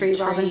Family Tree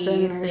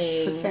Robinson or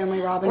thing. Swiss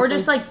Family Robinson. Or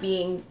just like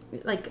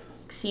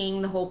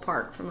seeing the whole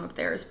park from up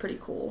there is pretty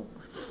cool.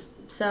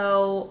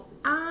 So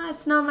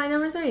it's not my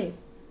number 3.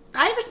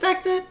 I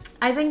respect it.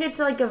 I think it's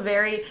like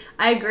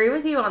I agree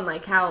with you on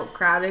like how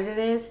crowded it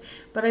is,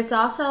 but it's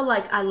also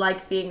like I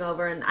like being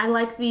over and I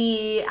like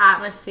the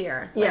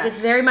atmosphere. Like Yeah. it's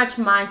very much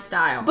my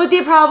style. But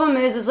the problem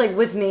is like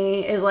with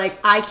me is like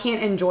I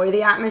can't enjoy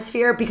the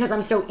atmosphere because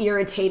I'm so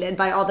irritated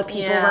by all the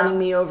people Yeah. running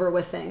me over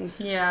with things.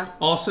 yeah.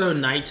 Also,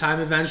 nighttime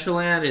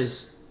Adventureland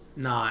is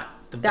not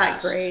the That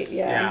best. great,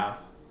 yeah. Yeah.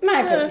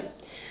 My opinion.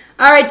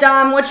 All right,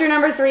 Dom, what's your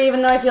number 3,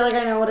 even though I feel like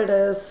I know what it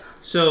is?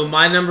 So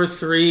my number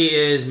 3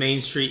 is Main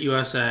Street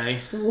USA.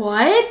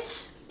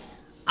 What?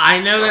 I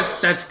know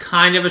that's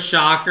kind of a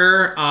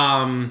shocker.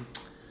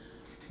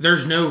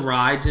 There's no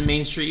rides in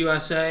Main Street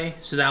USA,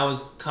 so that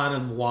was kind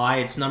of why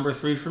it's number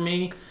 3 for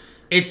me.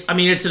 It's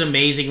an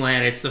amazing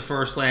land. It's the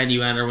first land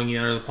you enter when you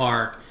enter the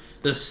park.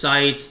 The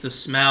sights, the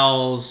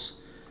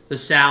smells, the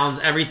sounds,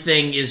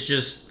 everything is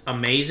just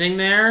amazing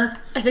there.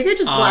 I think I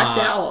just blacked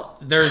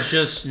out.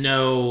 There's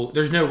no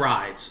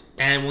rides.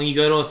 And when you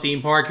go to a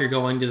theme park, you're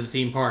going to the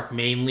theme park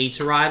mainly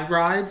to ride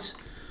rides.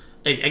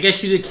 I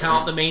guess you could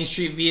count the Main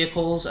Street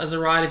vehicles as a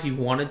ride if you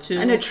wanted to.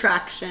 An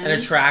attraction. An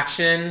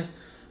attraction.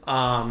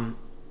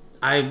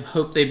 I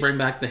hope they bring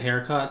back the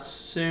haircuts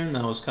soon.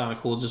 That was kind of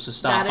cool just to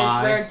stop That is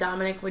by. where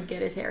Dominic would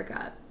get his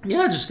haircut.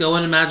 Yeah, just go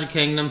into Magic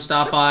Kingdom,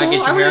 stop by, cool.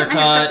 get I your would get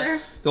my haircut haircut,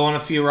 there. go on a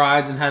few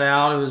rides, and head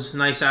out. It was a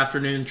nice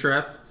afternoon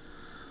trip.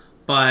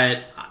 But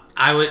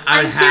I would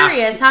I'm have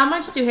curious, to. how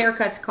much do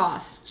haircuts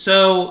cost?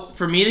 So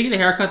for me to get a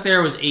haircut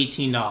there was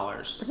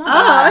 $18. It's not Oh,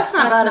 bad. that's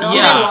not bad at all. Do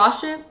Yeah. they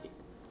wash it?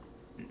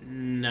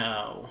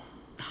 No.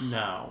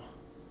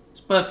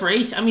 But for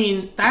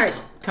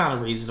that's kind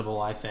of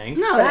reasonable, I think.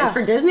 No, it is.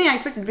 For Disney, I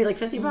expect it to be like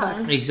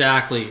 $50.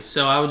 Exactly.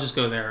 So I would just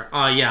go there.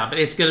 Yeah, but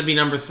it's gonna be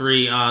number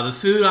 3. The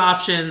food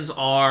options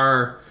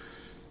are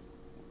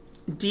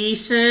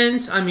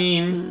decent.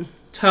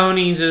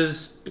 Tony's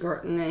is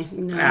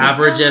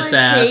average Oh, at like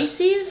best.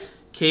 Casey's?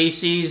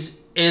 Casey's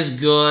is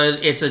good.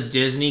 It's a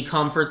Disney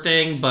comfort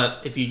thing,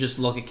 but if you just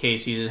look at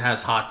Casey's, it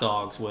has hot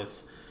dogs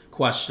with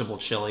questionable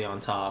chili on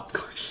top.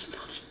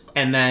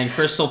 And then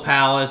Crystal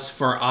Palace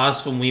for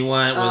us when we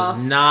went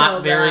was not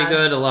so very bad.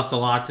 good. It left a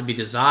lot to be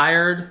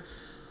desired.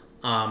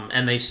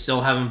 And they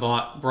still haven't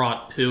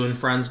brought Pooh and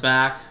Friends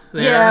back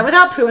there. Yeah,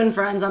 without Pooh and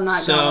Friends, I'm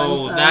not so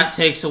going. So that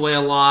takes away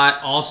a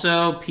lot.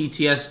 Also,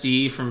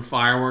 PTSD from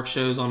fireworks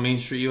shows on Main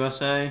Street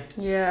USA.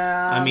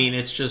 Yeah.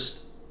 It's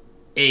just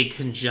a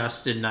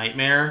congested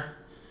nightmare,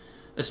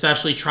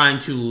 especially trying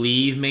to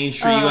leave Main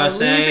Street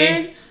USA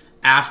leaving?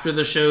 after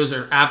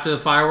the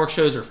fireworks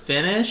shows are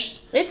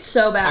finished. It's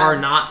so bad. Are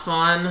not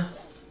fun.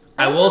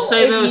 I will know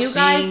say if though, you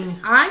guys,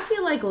 I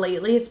feel like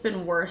lately it's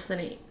been worse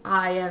than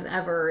I have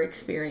ever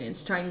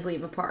experienced trying to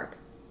leave a park.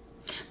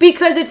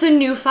 because it's a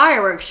new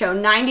fireworks show.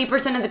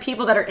 90% of the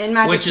people that are in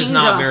Magic which is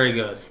Kingdom, not very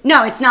good.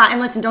 No, it's not. And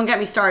listen, don't get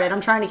me started.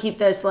 I'm trying to keep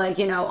this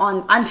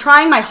on. I'm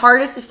trying my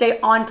hardest to stay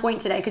on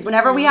point today because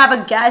whenever we have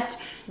a guest,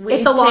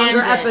 it's a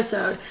longer tangent.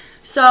 episode.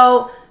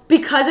 So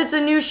because it's a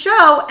new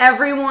show,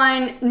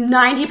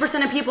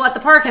 90% of people at the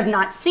park have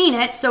not seen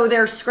it, so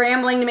they're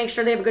scrambling to make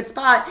sure they have a good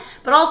spot.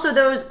 But also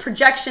those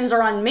projections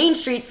are on Main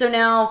Street, so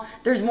now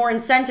there's more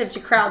incentive to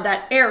crowd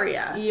that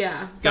area.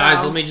 Yeah. So,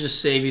 Guys, let me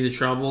just save you the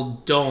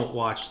trouble. Don't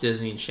watch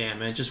Disney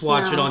Enchantment. Just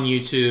watch it on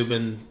YouTube,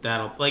 and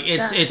that'll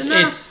That's it's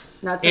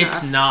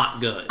enough. not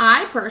good.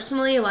 I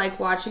personally like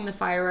watching the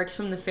fireworks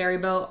from the ferry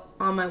boat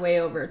on my way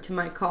over to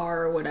my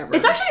car or whatever.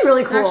 It's actually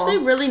really It's cool. actually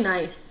really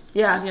nice.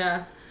 Yeah.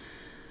 Yeah.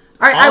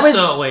 All right,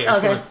 Also, wait. I just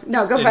Okay. wanna-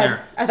 No, go in ahead.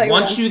 there. I thought you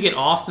Once were you get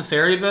off the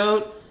ferry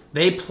boat,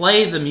 they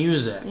play the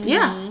music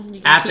Yeah. You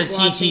can at the keep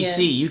watching TTC.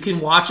 it. You can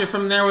watch it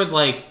from there with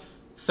like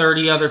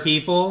 30 other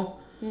people,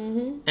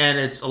 and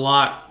it's a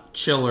lot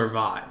chiller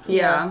vibe.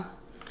 Yeah.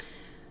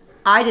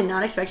 I did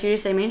not expect you to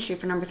say Main Street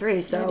for number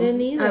 3, so I didn't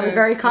either. I was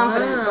very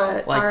confident, Wow.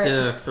 but Like all right.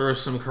 to throw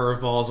some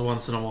curveballs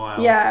once in a while.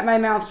 Yeah, my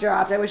mouth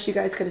dropped. I wish you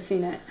guys could have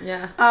seen it.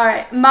 Yeah. All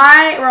right,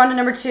 we're on to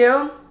number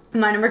 2.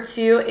 My number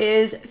 2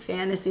 is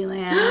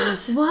Fantasyland.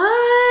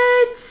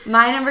 What?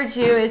 My number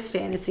 2 is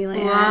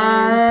Fantasyland. What?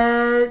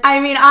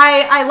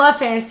 I love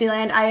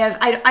Fantasyland.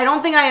 I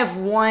don't think I have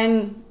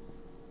one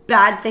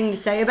bad thing to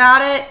say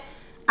about it.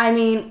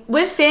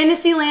 With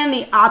Fantasyland,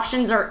 the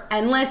options are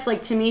endless.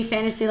 Like, to me,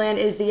 Fantasyland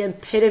is the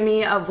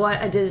epitome of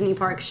what a Disney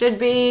park should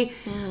be.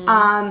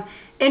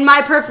 In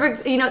my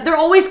perfect, there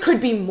always could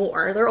be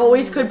more. There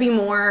always could be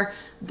more.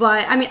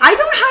 But, I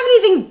don't have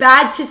anything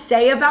bad to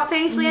say about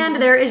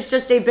Fantasyland. There is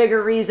just a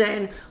bigger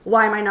reason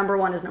why my number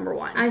 1 is number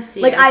 1. I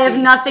see, Like, I I have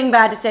see. nothing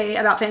bad to say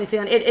about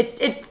Fantasyland.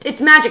 It's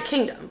Magic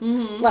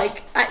Kingdom.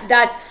 Like,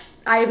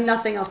 I have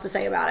nothing else to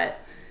say about it.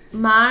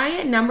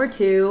 My number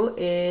 2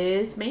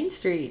 is Main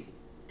Street.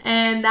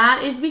 And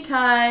that is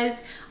because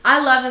I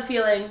love the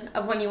feeling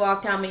of when you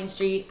walk down Main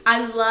Street.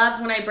 I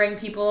love when I bring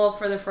people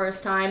for the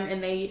first time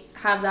and they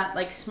have that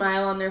like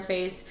smile on their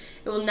face.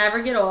 It will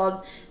never get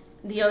old.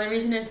 The only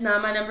reason it's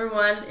not my number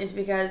 1 is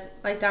because,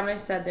 like Dominic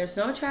said, there's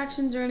no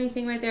attractions or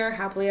anything right there.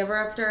 Happily Ever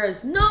After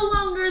is no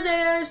longer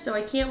there, so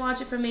I can't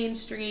watch it from Main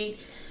Street.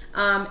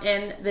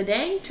 And the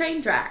dang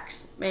train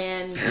tracks,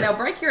 man, they'll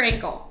break your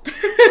ankle.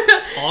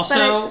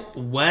 Also,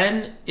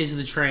 when is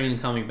the train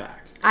coming back?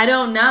 I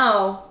don't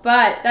know,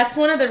 but that's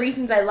one of the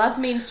reasons I love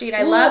Main Street.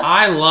 I love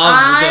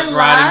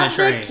riding the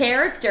train. The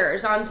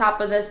characters on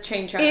top of this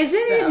train track. Isn't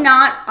it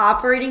not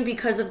operating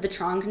because of the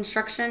Tron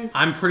construction?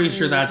 I'm pretty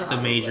sure that's the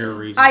major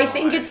reason. I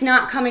think it's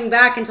not coming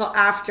back until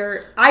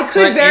after. I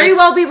could But very it's-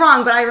 well be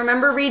wrong, but I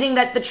remember reading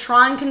that the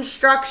Tron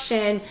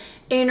construction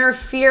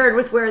interfered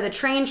with where the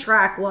train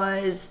track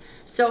was.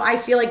 So I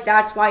feel like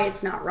that's why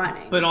it's not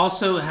running. But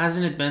also,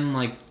 hasn't it been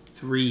like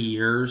 3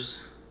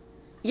 years?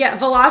 Yeah,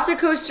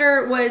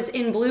 Velocicoaster was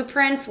in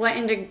blueprints, went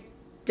into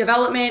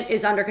development,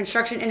 is under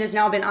construction, and has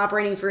now been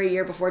operating for a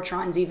year before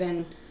Tron's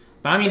even.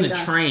 But I mean the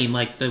done. train,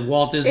 like the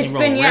Walt Disney It's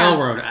World been, yeah.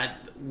 Railroad.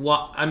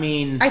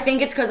 I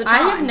think it's because of I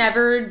Tron. have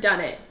never done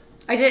it.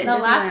 I did. The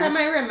last time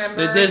I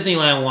remember, the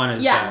Disneyland one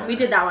is yeah, better. we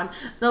did that one.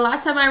 The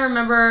last time I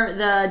remember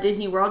the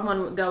Disney World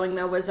one going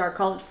though was our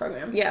college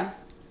program. Yeah.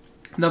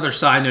 Another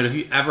side note: if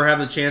you ever have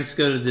the chance to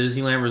go to the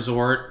Disneyland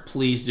Resort,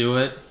 please do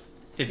it.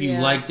 If you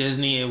Yeah. like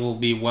Disney, it will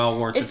be well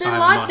worth It's the time. a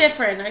lot and money.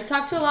 different. I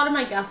talked to a lot of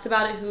my guests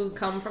about it who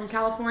come from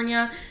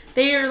California.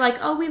 They are like,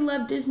 oh, we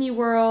love Disney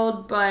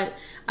World, but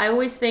I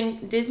always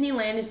think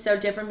Disneyland is so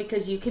different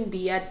because you can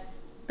be at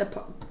the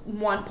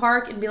one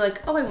park and be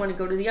like, oh, I want to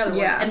go to the other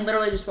Yeah. one, and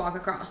literally just walk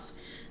across,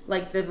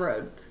 like the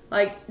road,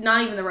 like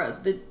not even the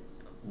road, the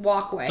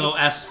walkway. So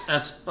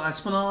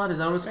Esplanade, is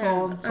that what it's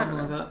called? Something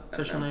like that.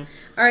 Official name.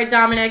 All right,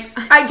 Dominic.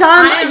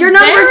 Dom, you're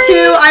number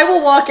 2. I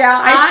will walk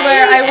out. I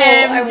swear,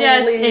 I will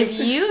just leave. if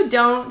you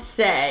don't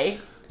say.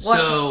 What,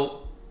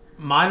 So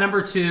my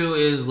number 2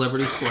 is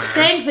Liberty Square.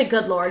 thank the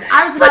good Lord.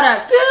 I was about But to.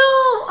 still,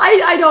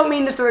 I don't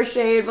mean to throw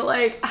shade, but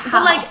like,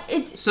 But like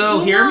it's So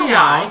you hear know me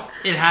why. out.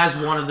 It has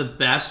one of the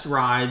best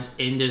rides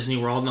in Disney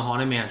World in the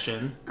Haunted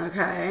Mansion.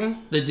 okay.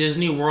 The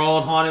Disney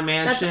World Haunted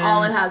Mansion.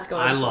 all it has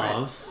going I for it.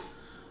 love.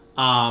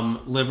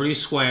 Liberty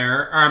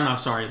Square, or I'm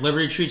not sorry,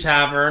 Liberty Tree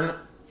Tavern,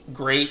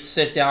 great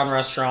sit-down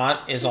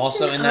restaurant, is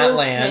also in that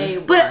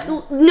land.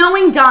 But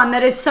knowing Dom,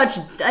 that is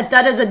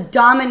a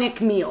Dominic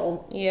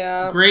meal.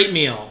 Yeah. Great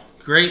meal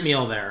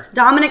there.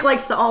 Dominic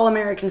likes the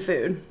all-American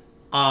food.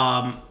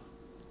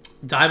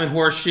 Diamond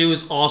Horseshoe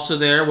is also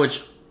there,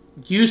 which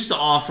used to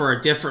offer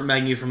a different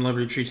menu from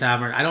Liberty Tree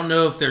Tavern. I don't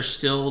know if they're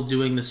still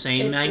doing the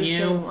same It's menu.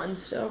 the same one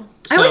still.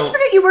 I always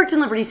forget you worked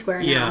in Liberty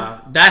Square now. Yeah,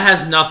 that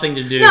has nothing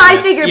to do. No, I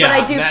with- figured, but yeah,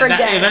 I do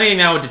forget. if anything,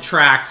 that would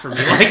detract from me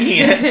liking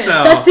it.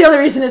 So That's the only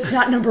reason it's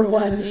not number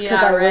 1.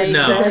 Yeah, right.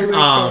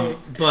 no.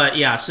 But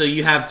yeah, so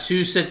you have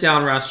 2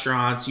 sit-down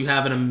restaurants. You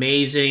have an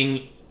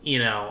amazing,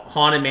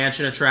 Haunted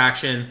Mansion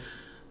attraction.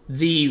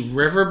 The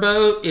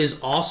riverboat is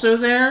also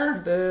there.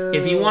 Boo.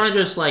 If you want to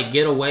just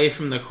get away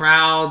from the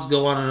crowds,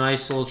 go on a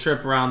nice little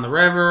trip around the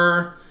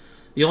river.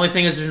 The only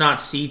thing is there's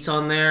not seats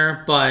on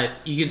there, but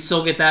you can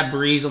still get that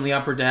breeze on the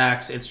upper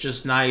decks. It's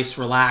just nice,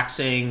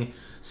 relaxing,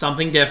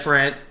 something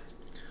different.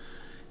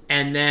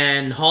 And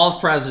then Hall of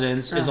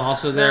Presidents is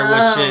also there,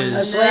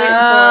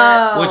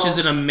 which is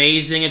an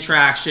amazing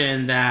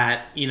attraction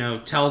that,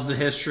 tells the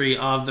history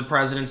of the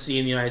presidency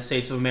in the United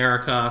States of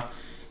America.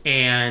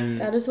 And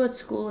That is what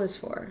school is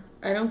for.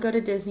 I don't go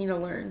to Disney to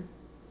learn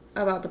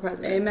about the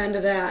president. Amen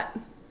to that.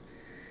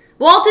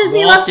 Walt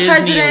Disney loves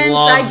presidents.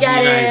 loved I the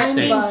get United it.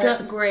 States.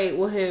 but- Great,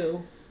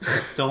 woohoo.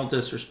 don't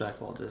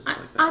disrespect Walt Disney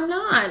like that. I'm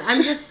not.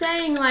 I'm just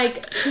saying,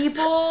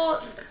 people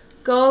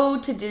go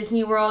to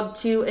Disney World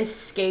to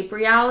escape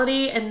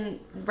reality, and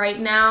right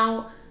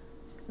now,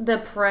 the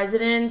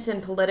presidents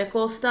and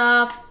political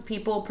stuff,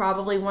 people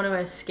probably want to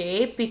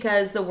escape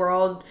because the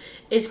world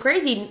is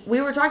crazy.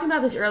 We were talking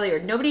about this earlier.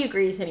 Nobody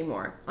agrees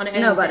anymore on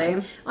anything.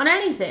 Nobody. On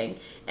anything.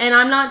 And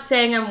I'm not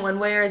saying I'm one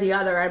way or the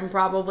other. I'm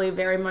probably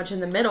very much in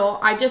the middle.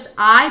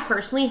 I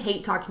personally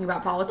hate talking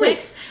about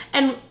politics.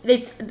 And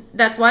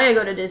that's why I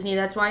go to Disney.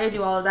 That's why I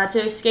do all of that,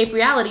 to escape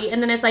reality.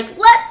 And then it's like,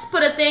 let's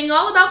put a thing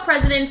all about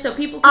presidents so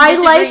people can I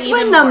disagree liked even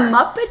when the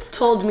more. Muppets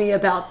told me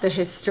about the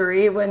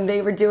history when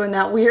they were doing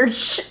that weird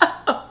show.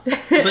 But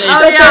That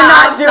they're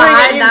not doing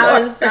outside,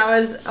 anymore. that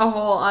was a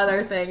whole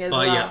other thing as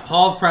But well. yeah,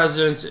 Hall of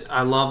Presidents.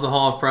 I love the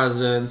Hall of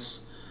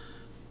Presidents.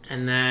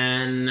 And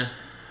then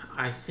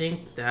I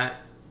think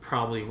that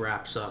probably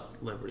wraps up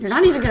Liberty You're not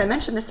Square. even going to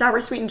mention the sour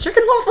sweetened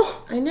chicken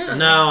waffle. I know.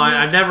 No,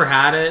 I've never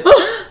had it.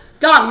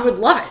 Dom, you would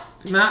love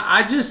it. No,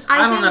 I don't think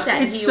know.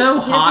 that It's he so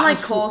doesn't hot. like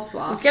in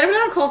coleslaw. Get him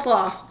down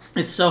coleslaw.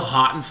 It's so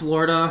hot in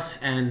Florida,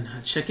 and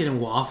chicken and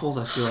waffles,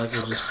 I feel like,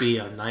 will just be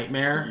a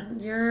nightmare.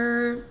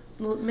 You're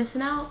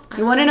missing out.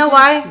 You want to know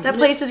why that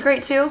place is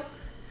great too?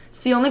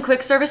 It's the only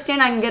quick service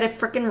stand I can get a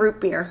frickin'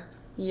 root beer.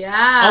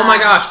 Yeah. Oh my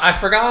gosh, I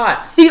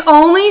forgot. It's the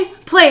only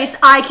place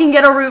I can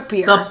get a root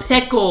beer. The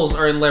pickles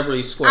are in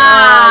Liberty Square.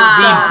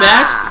 Ah. The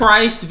best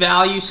priced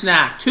value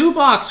snack.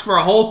 $2 for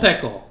a whole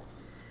pickle.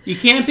 You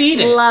can't beat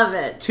it. Love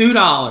it.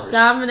 $2.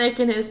 Dominic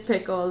and his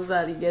pickles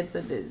that he gets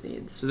at Disney.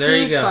 It's So there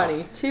you go.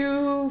 Funny.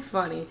 Too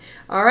funny.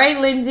 All right,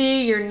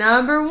 Lindsay, you're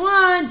number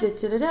one.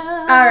 Da-da-da-da.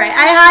 All right,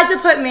 I had to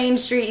put Main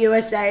Street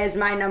USA as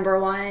my number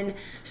one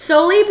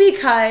solely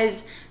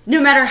because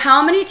no matter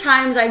how many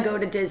times I go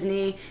to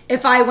Disney,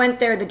 if I went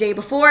there the day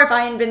before, if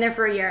I hadn't been there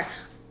for a year,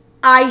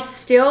 I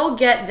still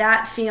get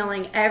that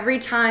feeling every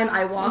time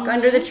I walk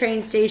under the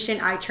train station,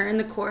 I turn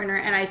the corner,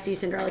 and I see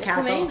Cinderella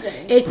Castle.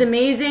 amazing. It's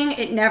amazing.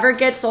 It never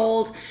gets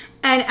old.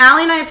 And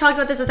Allie and I have talked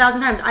about this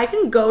 1,000 times. I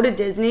can go to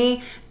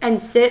Disney and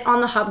sit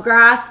on the hub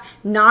grass,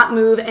 not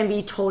move, and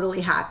be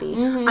totally happy.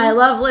 I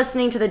love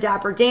listening to the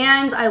Dapper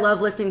Dans. I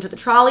love listening to the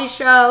trolley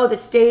show, the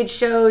stage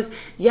shows.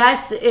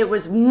 Yes, it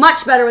was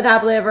much better with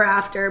Happily Ever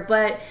After,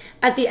 but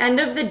at the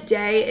end of the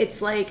day,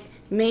 it's like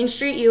Main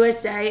Street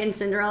USA and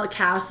Cinderella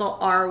Castle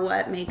are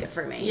what make it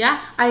for me.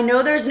 Yeah. I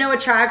know there's no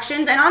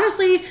attractions, and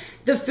honestly,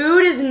 the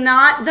food is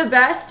not the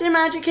best in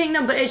Magic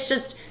Kingdom, but it's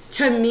just,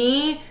 to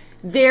me,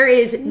 there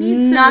is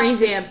Needs some nothing.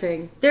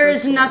 revamping. There for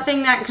is sure.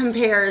 nothing that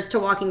compares to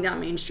walking down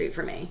Main Street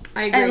for me.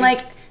 I agree. And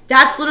like,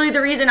 that's literally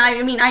the reason.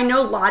 I mean, I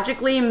know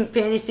logically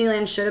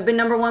Fantasyland should have been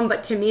number one,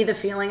 but to me, the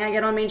feeling I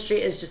get on Main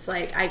Street is just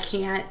like, I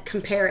can't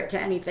compare it to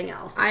anything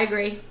else. I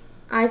agree.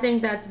 I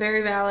think that's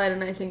very valid,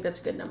 and I think that's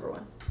a good number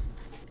one.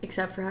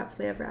 Except for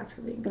Happily Ever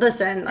After being good.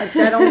 Listen, like,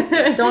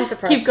 don't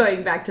depress Keep me.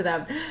 going back to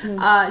them.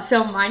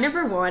 So my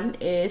number one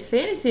is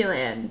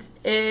Fantasyland.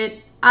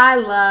 I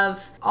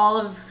love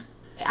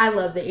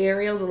the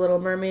Ariel, the Little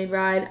Mermaid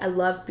ride. I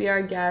love Be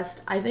Our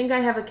Guest. I think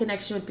I have a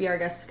connection with Be Our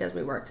Guest because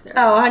we worked there.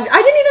 Oh, I didn't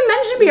even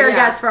mention Be Our Yeah.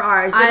 Guest for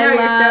ours, but no,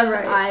 you're so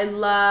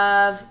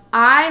right.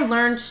 I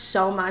learned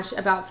so much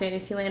about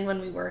Fantasyland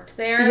when we worked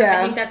there. Yeah.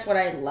 I think that's what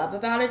I love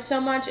about it so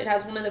much. It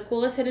has one of the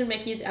coolest hidden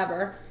Mickeys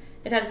ever.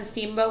 It has the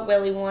Steamboat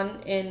Willie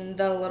one in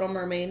the Little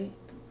Mermaid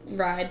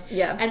ride.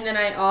 Yeah. And then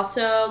I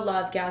also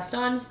love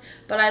Gaston's,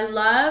 but I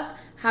love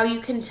how you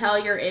can tell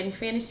you're in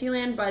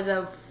Fantasyland by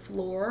the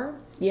floor.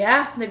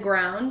 Yeah. The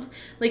ground,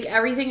 like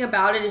everything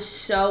about it is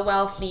so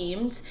well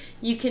themed.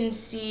 You can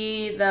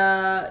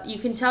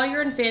tell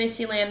you're in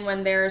Fantasyland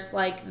when there's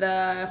like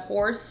the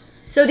horse.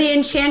 So the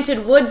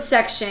Enchanted Woods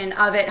section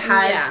of it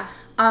has Yeah.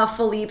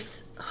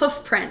 Philippe's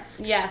hoof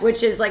prints. Yes.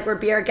 Which is like where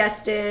Be Our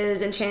Guest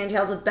is, Enchanted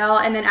Tales with Belle.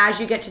 And then as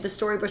you get to the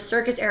Storybook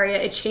Circus area,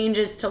 it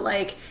changes to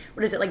like,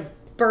 what is it, like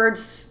bird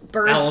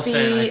Elephant, I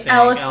feet, think.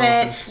 elephant.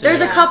 Elephants, too.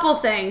 There's a Yeah. couple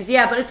things.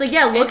 Yeah, but it's like,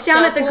 look It's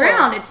down so at the cool.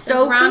 ground. It's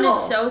so the ground cool.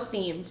 is so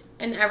themed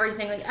and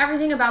everything. Like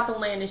everything about the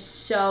land is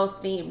so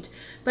themed.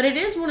 But it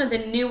is one of the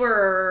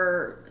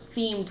newer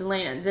themed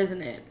lands,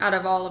 isn't it? Out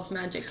of all of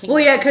Magic Kingdom.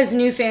 Well, yeah, because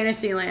New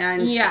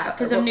Fantasyland. Yeah,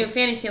 because of New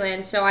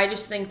Fantasyland. So I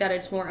just think that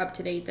it's more up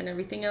to date than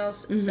everything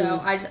else. So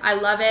I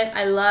love it.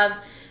 I love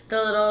the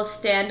little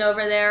stand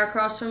over there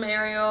across from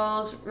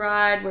Ariel's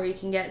ride where you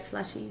can get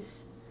slushies.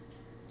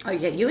 Oh,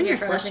 yeah, you and your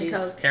Frozen slushies.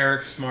 Cokes.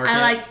 Eric's Market.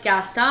 I like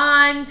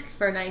Gaston's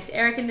for nice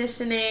air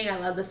conditioning. I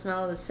love the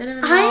smell of the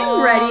cinnamon rolls. I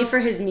am ready for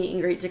his meet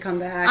and greet to come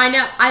back. I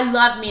know. I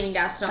love meeting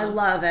Gaston. I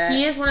love it.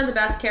 He is one of the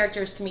best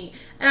characters to meet.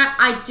 And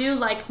I do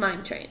like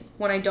Mine Train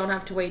when I don't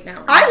have to wait an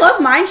hour. I love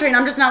Mine Train.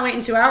 I'm just not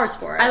waiting 2 hours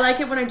for it. I like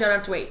it when I don't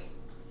have to wait.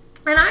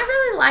 And I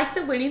really like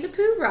the Winnie the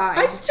Pooh ride.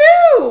 I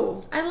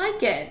do. I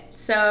like it.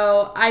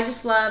 So I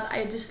just love.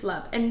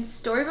 And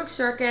Storybook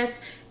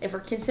Circus, if we're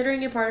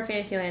considering it part of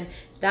Fantasyland,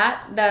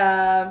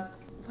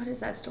 what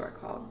is that store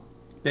called?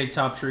 Big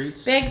Top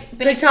Treats.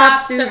 Big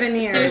Top Sur-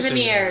 Souvenirs.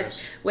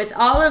 Souvenirs. With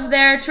all of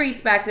their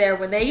treats back there.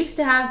 When they used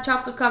to have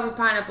chocolate covered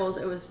pineapples,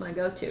 it was my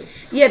go-to.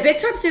 Yeah, Big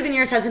Top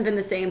Souvenirs hasn't been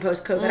the same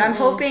post-COVID. I'm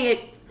hoping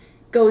it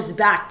goes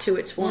back to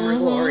its former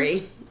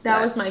glory. That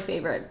But was my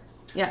favorite.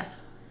 Yes.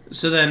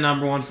 So then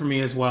number one for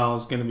me as well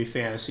is going to be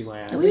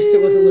Fantasyland. At least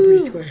it wasn't Liberty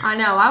Square. I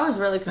know. I was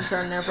really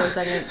concerned there for a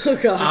second. Oh,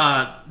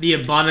 God. The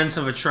abundance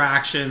of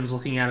attractions,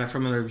 looking at it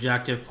from an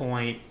objective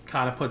point,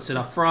 kind of puts it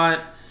up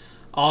front.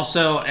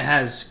 Also, it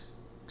has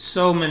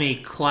so many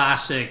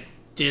classic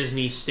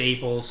Disney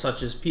staples,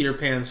 such as Peter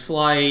Pan's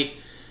Flight,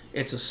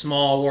 It's a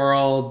Small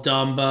World,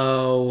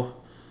 Dumbo,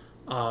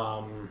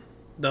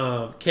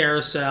 the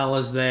Carousel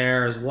is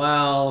there as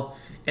well.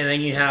 And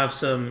then you have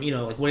some,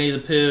 like Winnie the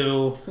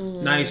Pooh,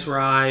 nice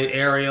ride,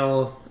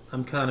 Ariel.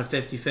 I'm kind of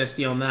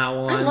 50-50 on that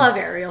one. I love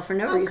Ariel for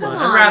no reason. come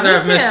I'd on.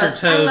 rather me have too. Mr.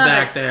 Toad I love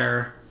back it.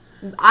 there.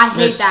 I hate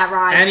Miss that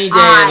ride. any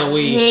day of the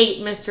week. I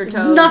hate Mr.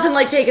 Toad. Nothing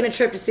like taking a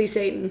trip to see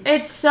Satan.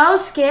 It's so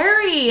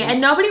scary.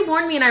 And nobody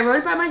warned me, and I rode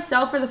it by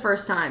myself for the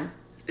first time.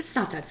 It's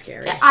not that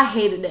scary. I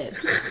hated it.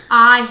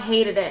 I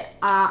hated it.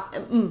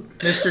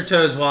 Mr.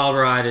 Toad's Wild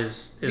Ride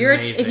is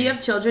amazing. If you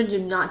have children, do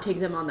not take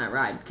them on that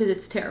ride because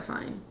it's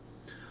terrifying.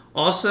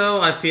 Also,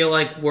 I feel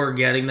like we're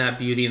getting that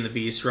Beauty and the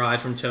Beast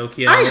ride from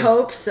Tokyo. I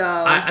hope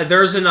so.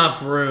 There's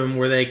enough room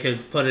where they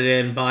could put it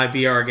in by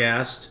Be Our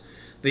Guest.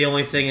 The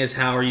only thing is,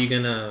 how are you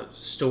going to,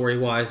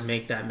 story-wise,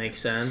 make that make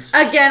sense?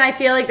 Again, I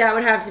feel like that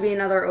would have to be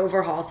another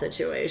overhaul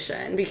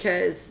situation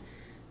because,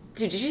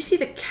 dude, did you see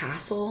the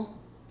castle?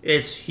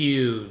 It's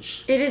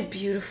huge. It is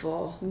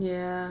beautiful.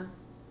 Yeah.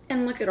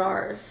 And look at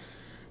ours.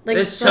 Like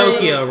It's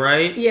Tokyo,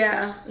 right?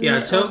 Yeah. Yeah,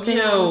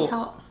 Tokyo.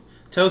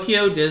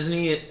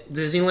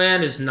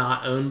 Disneyland is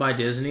not owned by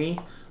Disney,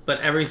 but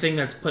everything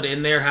that's put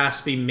in there has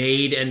to be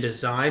made and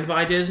designed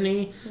by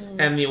Disney.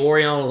 And the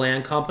Oriental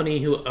Land Company,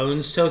 who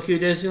owns Tokyo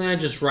Disneyland,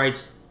 just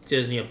writes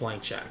Disney a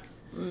blank check.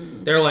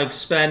 They're like,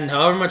 spend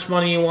however much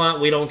money you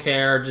want, we don't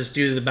care, just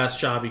do the best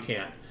job you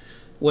can,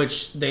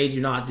 which they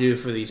do not do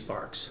for these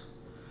parks.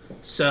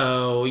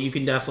 So you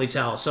can definitely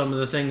tell some of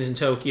the things in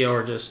Tokyo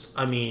are just,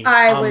 amazing.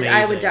 I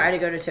would die to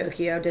go to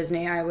Tokyo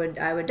Disney. I would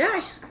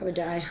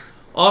die.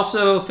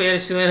 Also,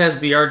 Fantasyland has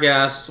Be Our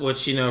Guest,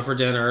 which, for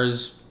dinner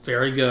is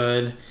very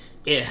good.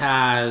 It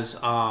has,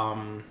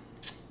 I'm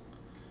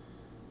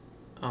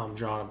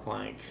drawing a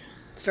blank.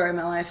 Story of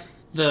my life.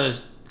 The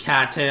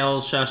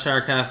Cattails,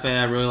 Cheshire Cafe,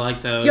 I really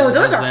like those. Yo,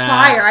 those are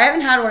fire. I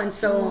haven't had one in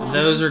so long.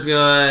 Those are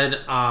good.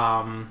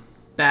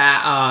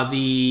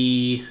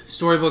 The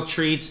Storybook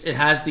Treats, it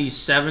has these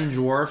 7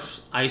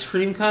 Dwarfs ice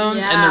cream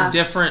cones, and they're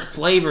different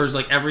flavors.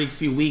 Like every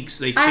few weeks,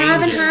 they change I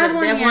haven't it. had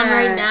one That yet. one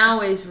right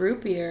now is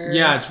root beer.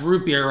 Yeah, it's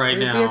root beer right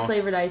root now. beer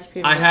flavored ice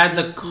cream. I had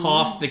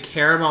the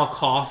caramel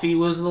coffee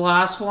was the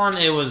last one.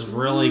 It was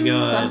really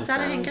good. I'm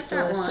sad I didn't get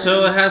that one.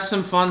 So it has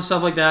some fun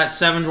stuff like that.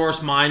 7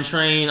 Dwarfs Mine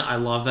Train. I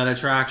love that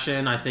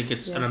attraction. I think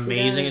it's an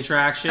amazing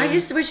attraction. I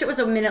just wish it was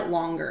a minute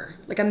longer.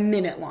 Like a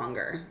minute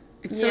longer.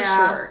 It's so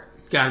Yeah. short.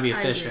 Gotta be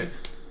efficient.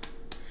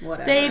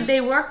 Whatever.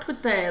 They worked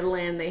with the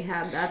land they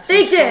had. That's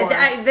They for did.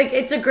 sure.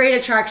 It's a great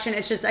attraction.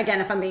 It's just,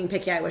 again, if I'm being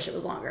picky, I wish it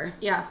was longer.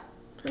 Yeah,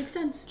 makes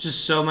sense.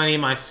 Just so many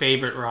of my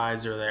favorite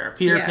rides are there.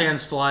 Peter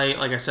Pan's Flight,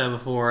 like I said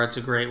before, it's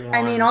a great one.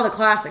 I mean, all the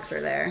classics are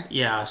there.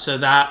 Yeah, so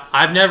that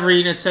I've never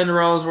eaten at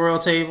Cinderella's Royal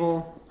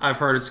Table. I've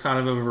heard it's kind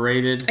of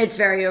overrated. It's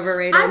very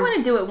overrated. I want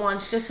to do it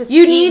once just to see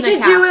You need to the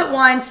do castle. it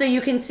once so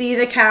you can see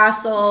the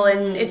castle,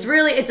 and it's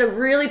a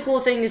really cool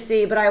thing to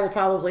see. But I will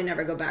probably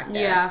never go back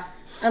there. Yeah.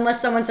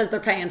 Unless someone says they're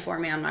paying for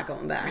me, I'm not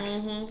going back.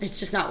 It's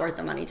just not worth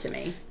the money to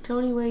me.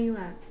 Tony, where you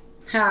at?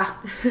 Ha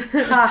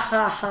ha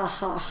ha ha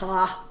ha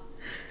ha.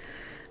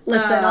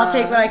 Listen, I'll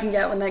take what I can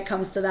get when that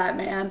comes to that,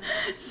 man.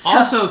 So,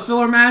 Also,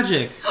 Filler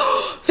Magic.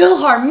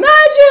 Philhar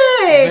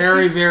Magic!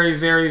 Very, very,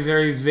 very,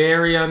 very,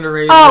 very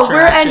underrated Oh, attraction.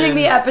 we're ending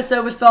the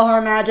episode with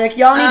Philhar Magic.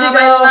 Y'all need to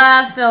go.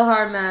 I love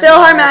Philhar Magic.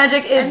 Philhar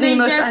Magic is And the they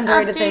most just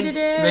underrated updated thing.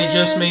 it. They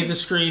just made the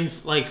screen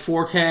like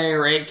 4K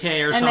or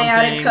 8K or And something. they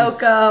added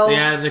Coco. They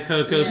added the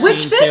Coco scene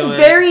Which fit to it.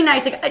 very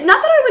nice. Like,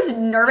 not that I was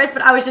nervous,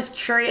 but I was just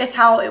curious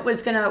how it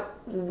was gonna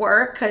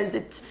work because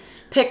it's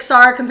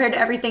Pixar compared to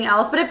everything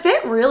else, but it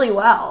fit really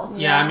well.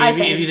 Yeah, I mean, I if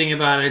think. you think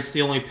about it, it's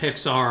the only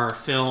Pixar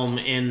film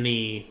in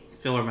the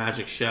Filler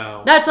Magic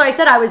show. That's what I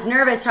said. I was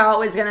nervous how it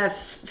was gonna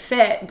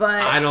fit, but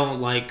I don't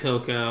like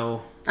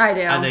Coco. I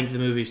do. I think the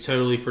movie's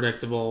totally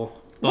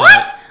predictable. But what?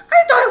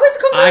 I thought it was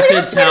I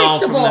completely could tell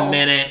from the unpredictable.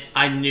 minute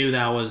I knew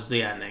that was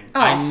the ending. Oh,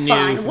 I knew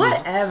fine, from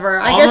whatever.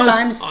 the- I guess Almost-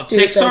 I'm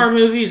stupid. Pixar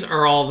movies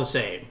are all the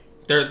same.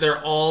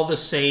 They're all the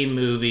same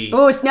movie.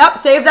 Oh, snap!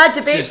 Save that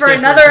debate Just for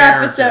different another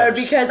characters. episode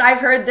because I've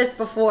heard this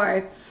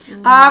before.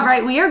 All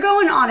right, we are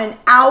going on an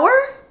hour.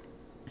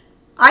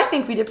 I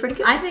think we did pretty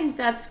good. I think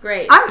that's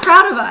great. I'm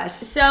proud of us.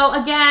 So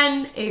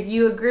again, if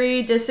you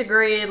agree,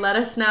 disagree, let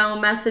us know,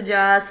 message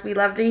us. We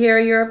love to hear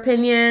your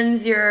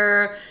opinions,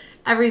 your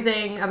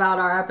everything about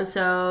our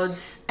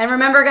episodes. And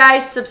remember,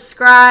 guys,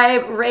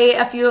 subscribe, rate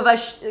a few of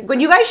us.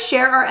 When you guys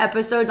share our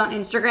episodes on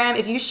Instagram,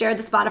 if you share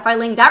the Spotify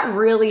link, that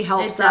really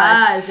helps It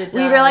us. does, it We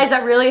does. realize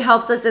that really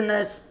helps us in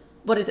this.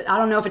 What is it? I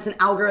don't know if it's an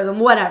algorithm,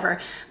 whatever.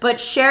 But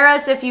share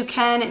us if you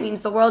can. It means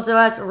the world to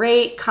us.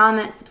 Rate,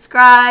 comment,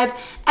 subscribe.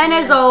 And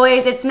as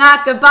always, it's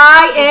not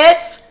goodbye,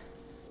 it's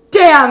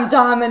damn,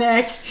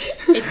 Dominic.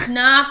 It's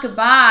not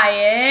goodbye,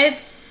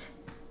 it's...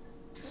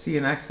 See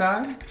you next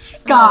time.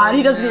 God,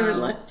 he doesn't even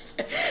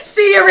listen.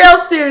 See you real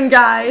soon,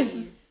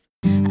 guys.